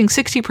 replacing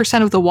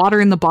 60% of the water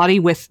in the body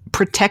with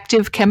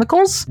protective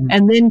chemicals,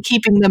 and then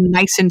keeping them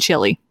nice and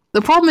chilly.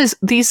 The problem is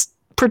these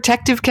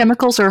protective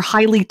chemicals are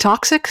highly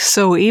toxic,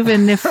 so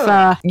even if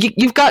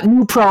you've got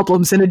new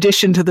problems in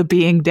addition to the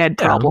being dead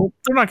problem.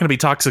 They're not going to be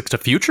toxic to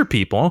future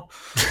people.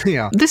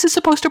 Yeah. This is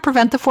supposed to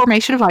prevent the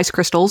formation of ice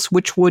crystals,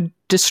 which would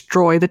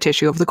destroy the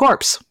tissue of the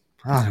corpse.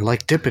 Oh, they're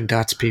like Dippin'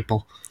 Dots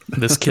people.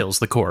 This kills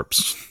the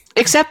corpse.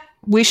 Except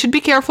we should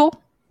be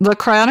careful. The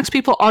cryonics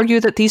people argue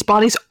that these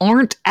bodies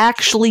aren't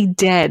actually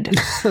dead.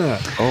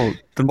 Oh,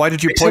 then why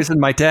did you poison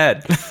my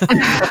dad?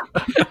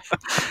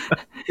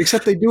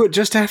 Except they do it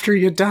just after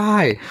you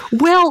die.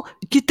 Well,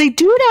 they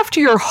do it after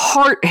your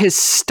heart has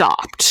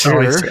stopped. Oh,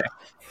 I see.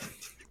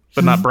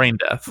 But not brain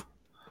death.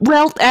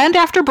 Well, and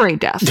after brain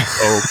death.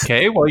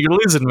 Okay, well, you're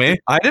losing me.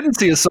 I didn't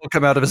see a soul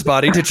come out of his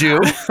body, did you?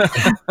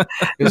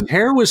 His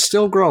hair was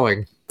still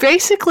growing.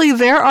 Basically,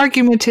 their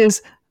argument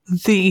is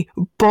the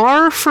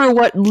bar for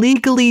what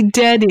legally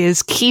dead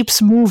is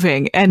keeps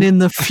moving, and in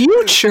the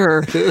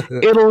future,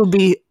 it'll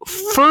be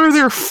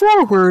further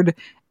forward,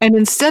 and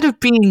instead of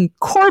being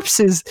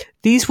corpses,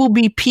 these will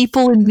be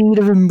people in need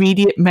of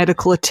immediate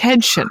medical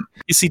attention.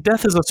 You see,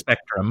 death is a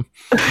spectrum.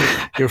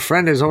 Your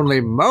friend is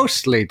only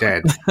mostly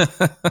dead.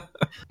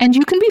 And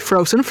you can be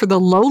frozen for the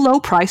low, low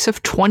price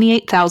of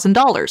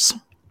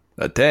 $28,000.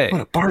 A day.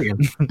 What a bargain.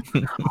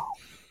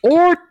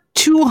 Or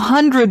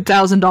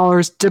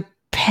 $200,000,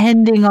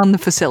 depending on the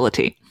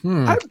facility.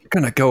 I'm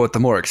going to go with the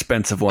more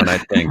expensive one, I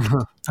think.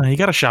 You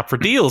got to shop for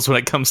deals when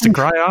it comes to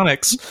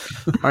cryonics.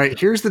 All right,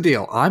 here's the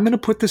deal. I'm going to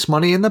put this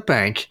money in the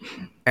bank,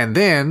 and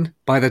then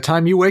by the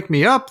time you wake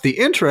me up, the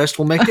interest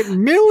will make it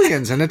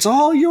millions, and it's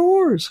all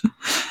yours.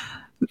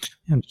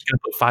 I'm just going to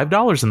put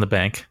 $5 in the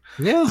bank.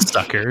 Yeah.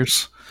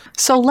 Suckers.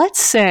 So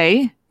let's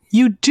say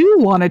you do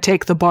want to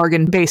take the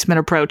bargain basement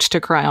approach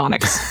to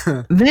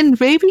cryonics. Then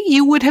maybe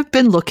you would have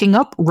been looking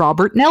up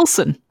Robert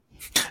Nelson.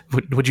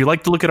 Would you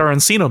like to look at our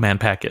Encino Man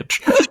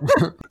package?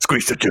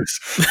 Squeeze the juice.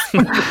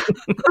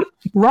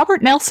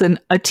 Robert Nelson,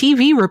 a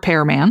TV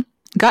repairman,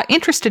 got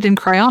interested in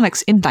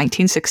cryonics in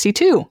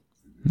 1962.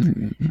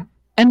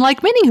 And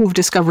like many who've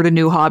discovered a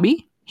new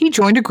hobby, he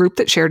joined a group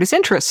that shared his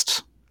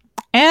interests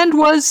and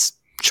was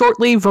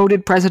shortly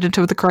voted president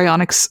of the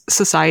Cryonics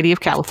Society of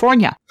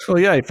California. Oh,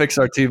 yeah, he fixed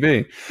our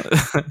TV.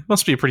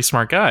 Must be a pretty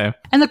smart guy.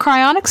 And the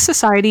Cryonics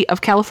Society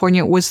of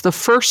California was the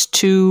first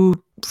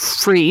to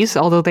freeze,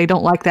 although they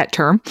don't like that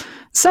term,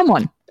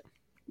 someone.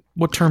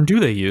 What term do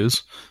they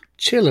use?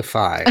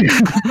 Chillify.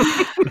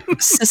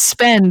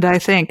 Suspend, I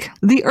think.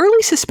 The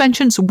early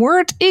suspensions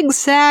weren't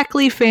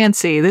exactly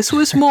fancy. This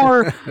was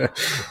more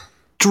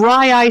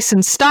dry ice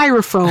and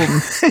styrofoam.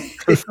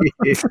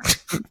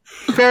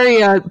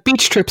 Very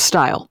beach trip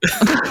style.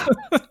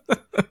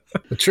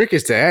 The trick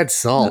is to add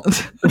salt.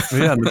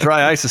 Yeah, and the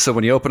dry ice is so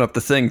when you open up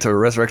the thing to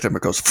resurrect him,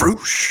 it goes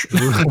froosh.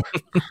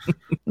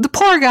 The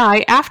poor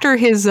guy, after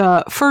his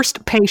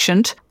first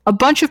patient, a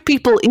bunch of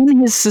people in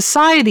his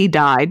society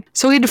died,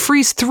 so he had to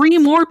freeze 3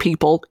 more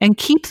people and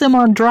keep them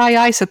on dry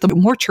ice at the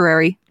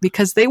mortuary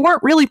because they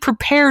weren't really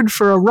prepared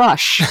for a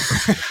rush.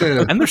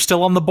 And they're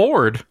still on the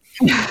board.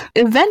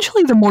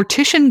 Eventually, the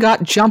mortician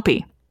got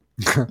jumpy.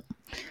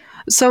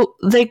 So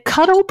they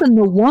cut open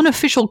the one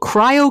official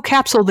cryo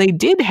capsule they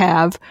did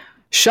have,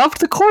 shoved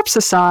the corpse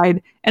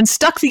aside, and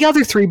stuck the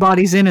other 3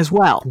 bodies in as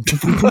well.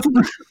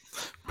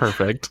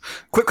 Perfect.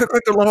 Quick,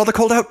 don't let all the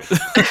cold out.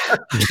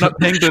 Not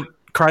paying to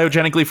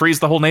cryogenically freeze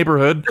the whole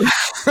neighborhood.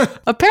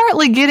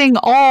 Apparently, getting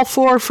all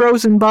 4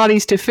 frozen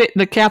bodies to fit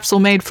in a capsule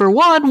made for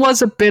one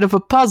was a bit of a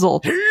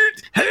puzzle.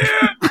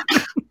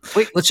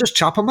 Wait, let's just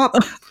chop them up.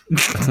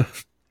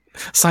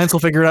 Science will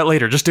figure it out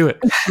later. Just do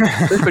it.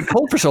 They've been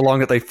cold for so long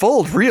that they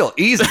fold real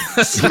easy.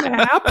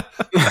 Snap.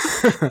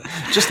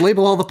 Just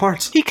label all the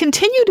parts. He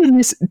continued in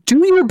this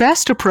do your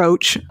best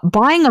approach,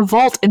 buying a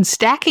vault and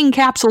stacking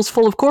capsules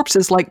full of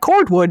corpses like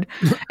cordwood,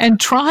 and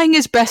trying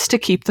his best to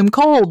keep them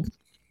cold.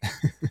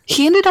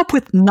 He ended up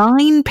with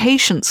 9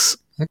 patients,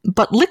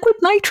 but liquid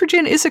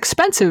nitrogen is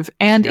expensive,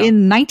 and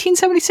in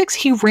 1976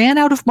 he ran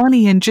out of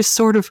money and just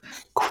sort of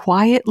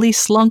quietly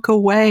slunk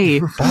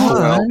away.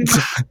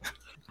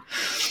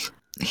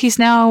 He's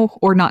now,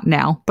 or not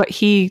now, but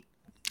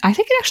I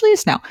think it actually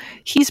is now,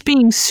 he's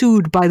being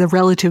sued by the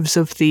relatives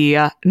of the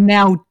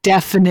now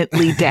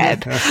definitely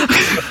dead.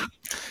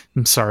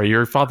 I'm sorry,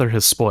 your father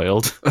has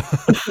spoiled.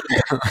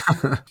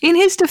 In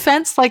his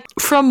defense, like,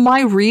 from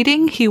my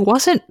reading, he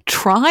wasn't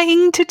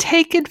trying to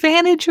take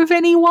advantage of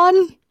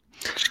anyone.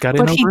 Just got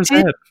in But he over his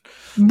did head.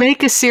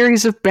 make a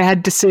series of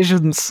bad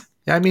decisions.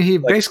 Yeah, I mean, he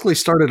basically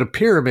started a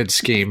pyramid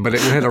scheme, but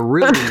it had a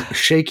really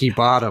shaky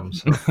bottom.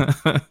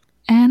 So.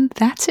 And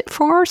that's it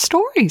for our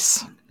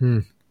stories.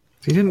 He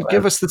didn't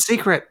give us the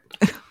secret.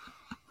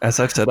 As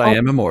I've said, I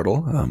am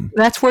immortal.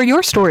 That's where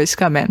your stories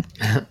come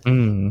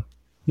in.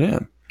 Yeah.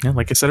 Yeah,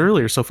 like I said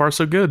earlier, so far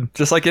so good.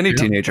 Just like any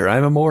teenager,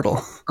 I'm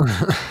immortal.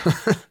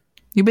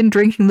 You've been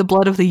drinking the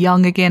blood of the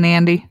young again,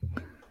 Andy.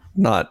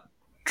 Not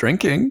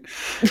drinking.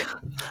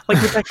 Like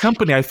with that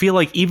company, I feel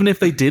like even if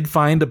they did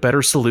find a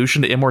better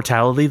solution to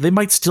immortality, they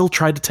might still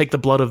try to take the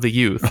blood of the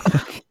youth.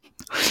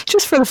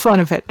 Just for the fun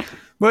of it.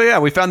 Well, yeah,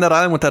 we found that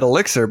island with that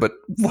elixir, but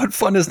what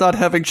fun is not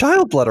having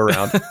child blood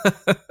around?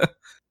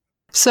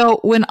 So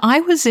when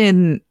I was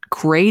in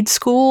grade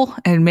school,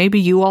 and maybe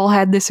you all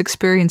had this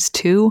experience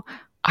too,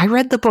 I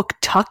read the book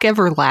Tuck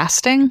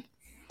Everlasting.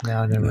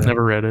 No, never.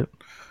 Never read it.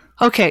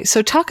 Okay,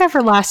 so Tuck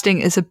Everlasting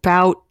is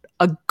about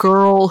a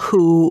girl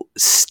who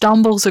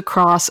stumbles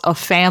across a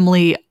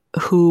family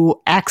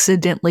who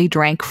accidentally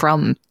drank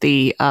from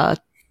the,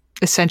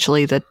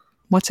 essentially the,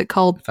 what's it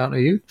called? Fountain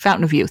of Youth?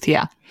 Fountain of Youth,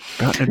 yeah.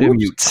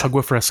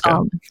 Agua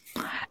Fresca.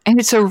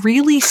 And it's a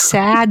really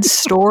sad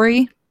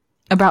story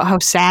about how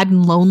sad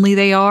and lonely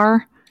they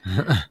are.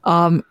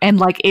 And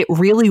like it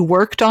really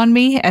worked on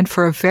me. And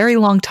for a very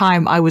long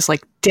time, I was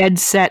like dead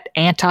set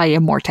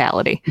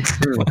anti-immortality.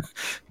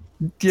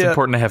 It's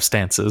important to have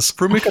stances.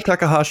 Fumika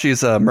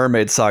Takahashi's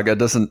Mermaid Saga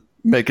doesn't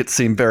make it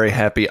seem very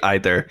happy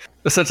either.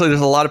 Essentially,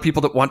 there's a lot of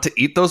people that want to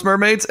eat those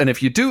mermaids, and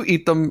if you do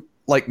eat them,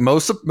 like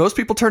most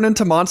people turn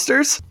into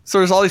monsters. So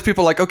there's all these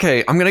people like,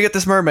 okay, I'm gonna get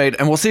this mermaid,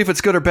 and we'll see if it's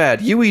good or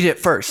bad. You eat it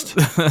first.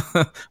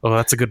 Oh,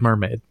 that's a good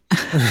mermaid.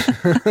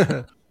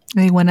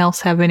 Anyone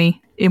else have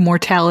any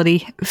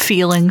immortality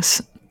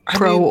feelings,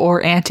 pro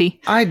or anti?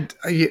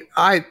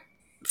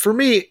 For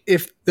me,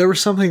 if there was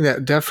something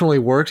that definitely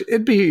worked,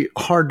 it'd be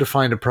hard to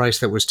find a price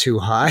that was too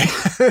high.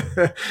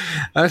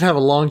 I'd have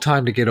a long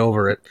time to get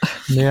over it.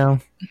 Yeah.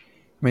 I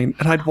mean,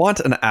 and I'd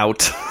want an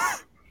out.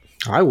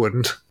 I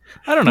wouldn't.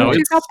 I don't know.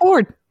 You got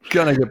bored.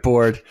 Gonna get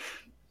bored.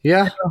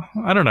 Yeah.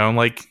 I don't know.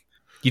 Like,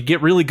 you'd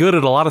get really good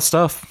at a lot of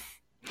stuff.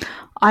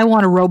 I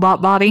want a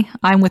robot body.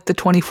 I'm with the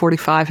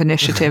 2045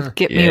 initiative.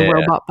 Get me a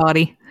robot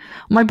body.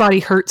 My body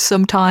hurts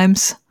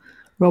sometimes.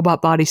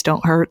 Robot bodies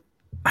don't hurt.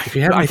 If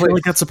you haven't I feel played-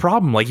 like that's a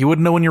problem. Like, you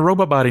wouldn't know when your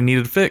robot body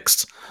needed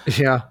fixed.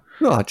 Yeah.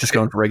 Well, just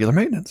going for regular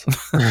maintenance.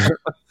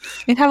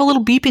 It'd have a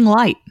little beeping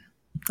light.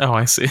 Oh,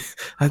 I see.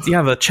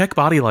 Yeah, the check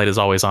body light is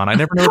always on. I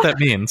never know what that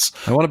means.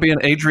 I want to be an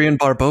Adrian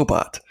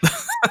Barbobot.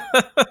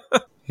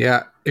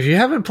 Yeah. If you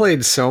haven't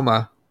played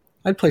Soma,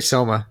 I'd play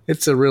Soma.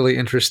 It's a really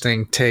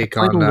interesting take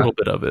Played on a little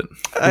bit of it.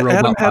 robot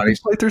Adam had me bodies.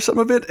 play through some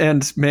of it,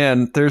 and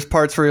man, there's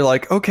parts where you're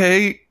like,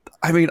 okay,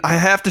 I mean, I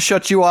have to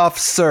shut you off,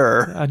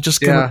 sir. I'm just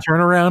going to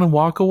turn around and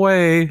walk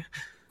away.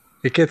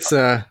 It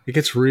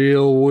gets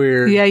real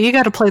weird. Yeah, you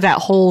got to play that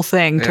whole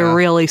thing to Yeah.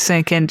 really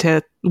sink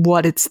into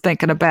what it's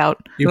thinking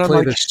about. You And I'm play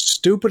like- the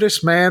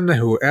stupidest man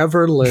who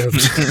ever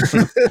lived.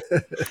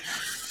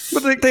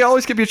 But they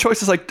always give you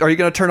choices like, are you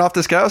going to turn off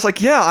this guy? I was like,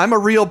 yeah, I'm a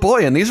real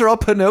boy, and these are all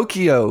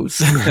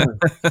Pinocchios.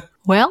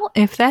 Well,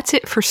 if that's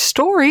it for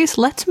stories,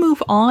 let's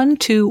move on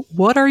to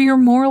what are your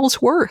morals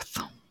worth?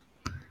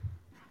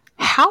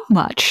 How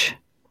much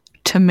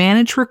to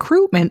manage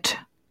recruitment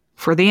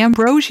for the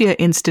Ambrosia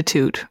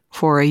Institute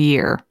for a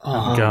year?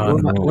 Oh,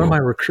 God, what am I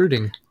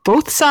recruiting?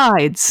 Both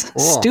sides,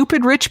 Oh.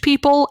 stupid rich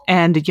people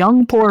and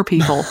young poor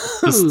people.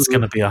 This is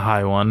going to be a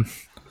high one.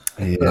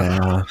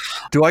 Yeah.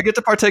 Do I get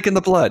to partake in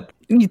the blood?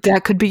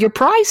 That could be your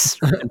price.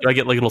 Do I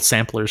get like little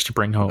samplers to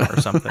bring home or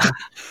something?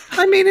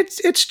 I mean,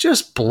 it's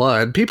just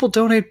blood. People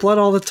donate blood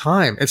all the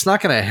time. It's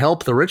not going to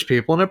help the rich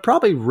people, and it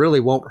probably really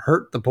won't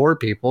hurt the poor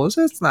people.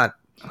 It's not.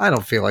 I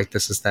don't feel like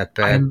this is that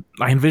bad.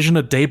 I envision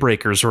a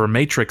Daybreakers or a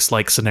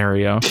Matrix-like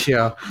scenario.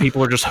 Yeah.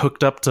 People are just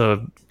hooked up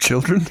to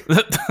Children?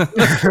 Got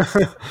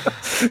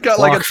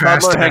like a Walk toddler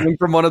faster. hanging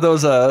from one of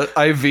those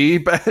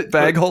IV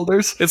bag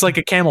holders. It's like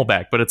a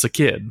Camelback, but it's a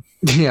kid.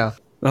 Yeah.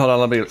 Hold on,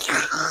 let me.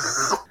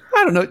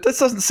 I don't know. This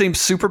doesn't seem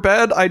super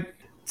bad.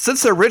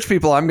 Since they're rich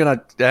people, I'm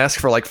gonna ask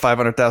for like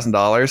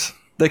 $500,000.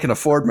 They can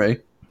afford me.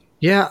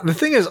 Yeah, the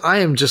thing is, I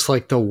am just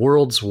like the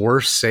world's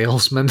worst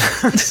salesman.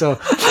 So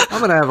I'm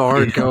going to have a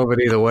hard go of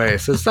it either way.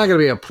 So it's not going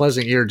to be a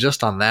pleasant year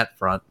just on that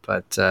front.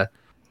 But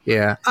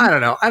yeah, I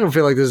don't know. I don't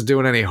feel like this is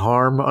doing any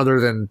harm other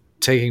than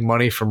taking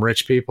money from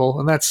rich people.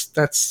 And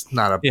that's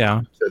not a.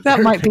 Yeah. That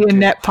might be a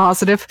net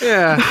positive.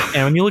 Yeah.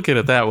 And when you look at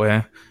it that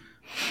way,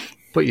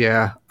 But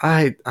yeah,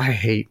 I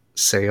hate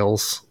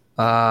sales.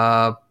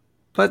 But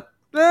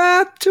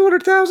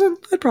 200,000,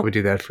 I'd probably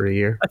do that for a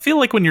year. I feel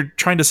like when you're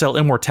trying to sell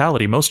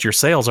immortality, most of your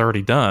sales are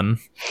already done.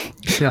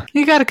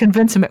 You got to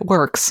convince them it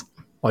works.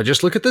 Well,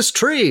 just look at this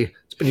tree.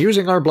 It's been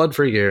using our blood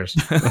for years.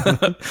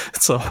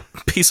 It's a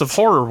piece of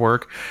horror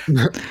work.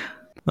 What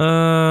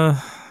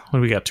do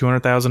we got?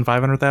 200,000,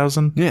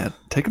 500,000? Yeah,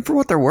 take them for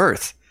what they're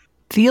worth.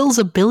 Thiel's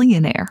a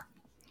billionaire.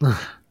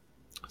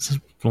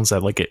 What's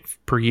that, like it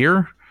per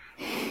year?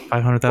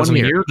 500,000 a 1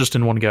 year. year? Just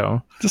in one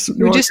go?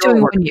 You're just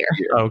doing 1 year.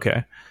 Oh,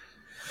 okay.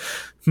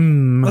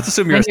 Let's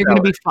assume you're Then a you're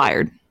going to salary be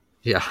fired.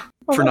 Yeah.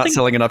 for I not think-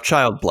 selling enough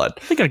child blood.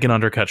 I think I can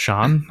undercut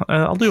Sean.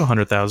 I'll do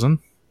 100,000.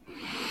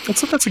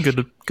 That's a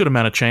good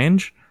amount of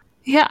change.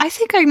 Yeah, I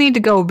think I need to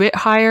go a bit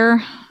higher.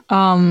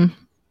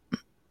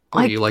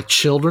 What, you like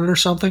children or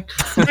something?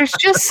 There's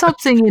just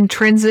something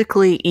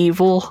intrinsically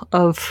evil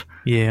of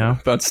Yeah,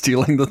 About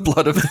stealing the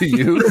blood of the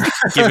youth.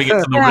 giving it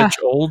to the Yeah. rich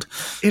old.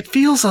 It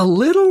feels a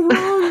little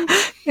wrong.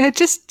 it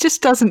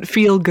just doesn't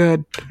feel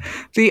good.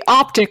 The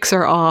optics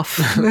are off.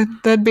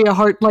 That'd be a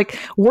hard like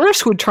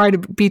worse would trying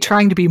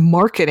to be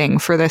marketing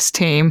for this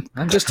team.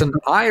 I'm just an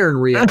iron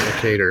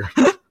reallocator.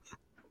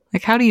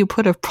 Like how do you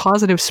put a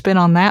positive spin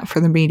on that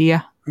for the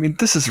media? I mean,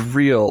 this is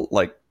real,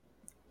 like,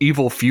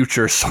 evil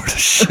future sort of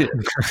shit.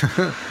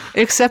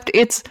 Except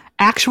it's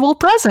actual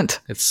present.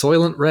 It's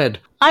Soylent Red.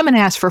 I'm gonna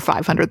ask for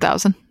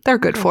 500,000. They're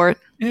good for it.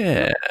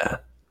 Yeah.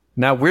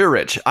 Now we're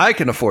rich. I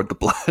can afford the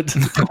blood.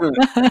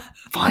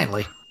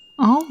 Finally.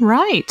 All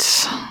right.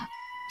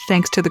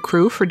 Thanks to the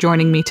crew for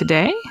joining me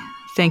today.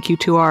 Thank you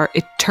to our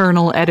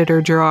eternal editor,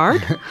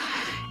 Gerard.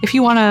 If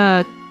you want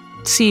to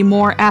see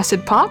more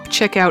Acid Pop,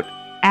 check out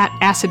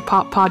 @Acid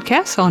Pop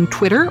Podcast on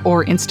Twitter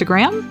or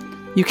Instagram.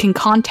 You can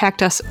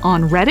contact us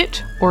on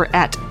Reddit or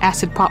at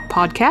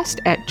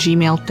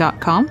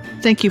acidpoppodcast@gmail.com.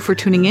 Thank you for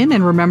tuning in,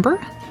 and remember,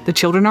 the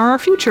children are our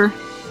future,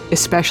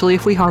 especially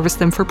if we harvest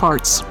them for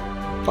parts.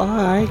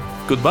 Bye.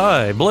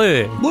 Goodbye,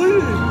 Blay.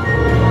 Blood.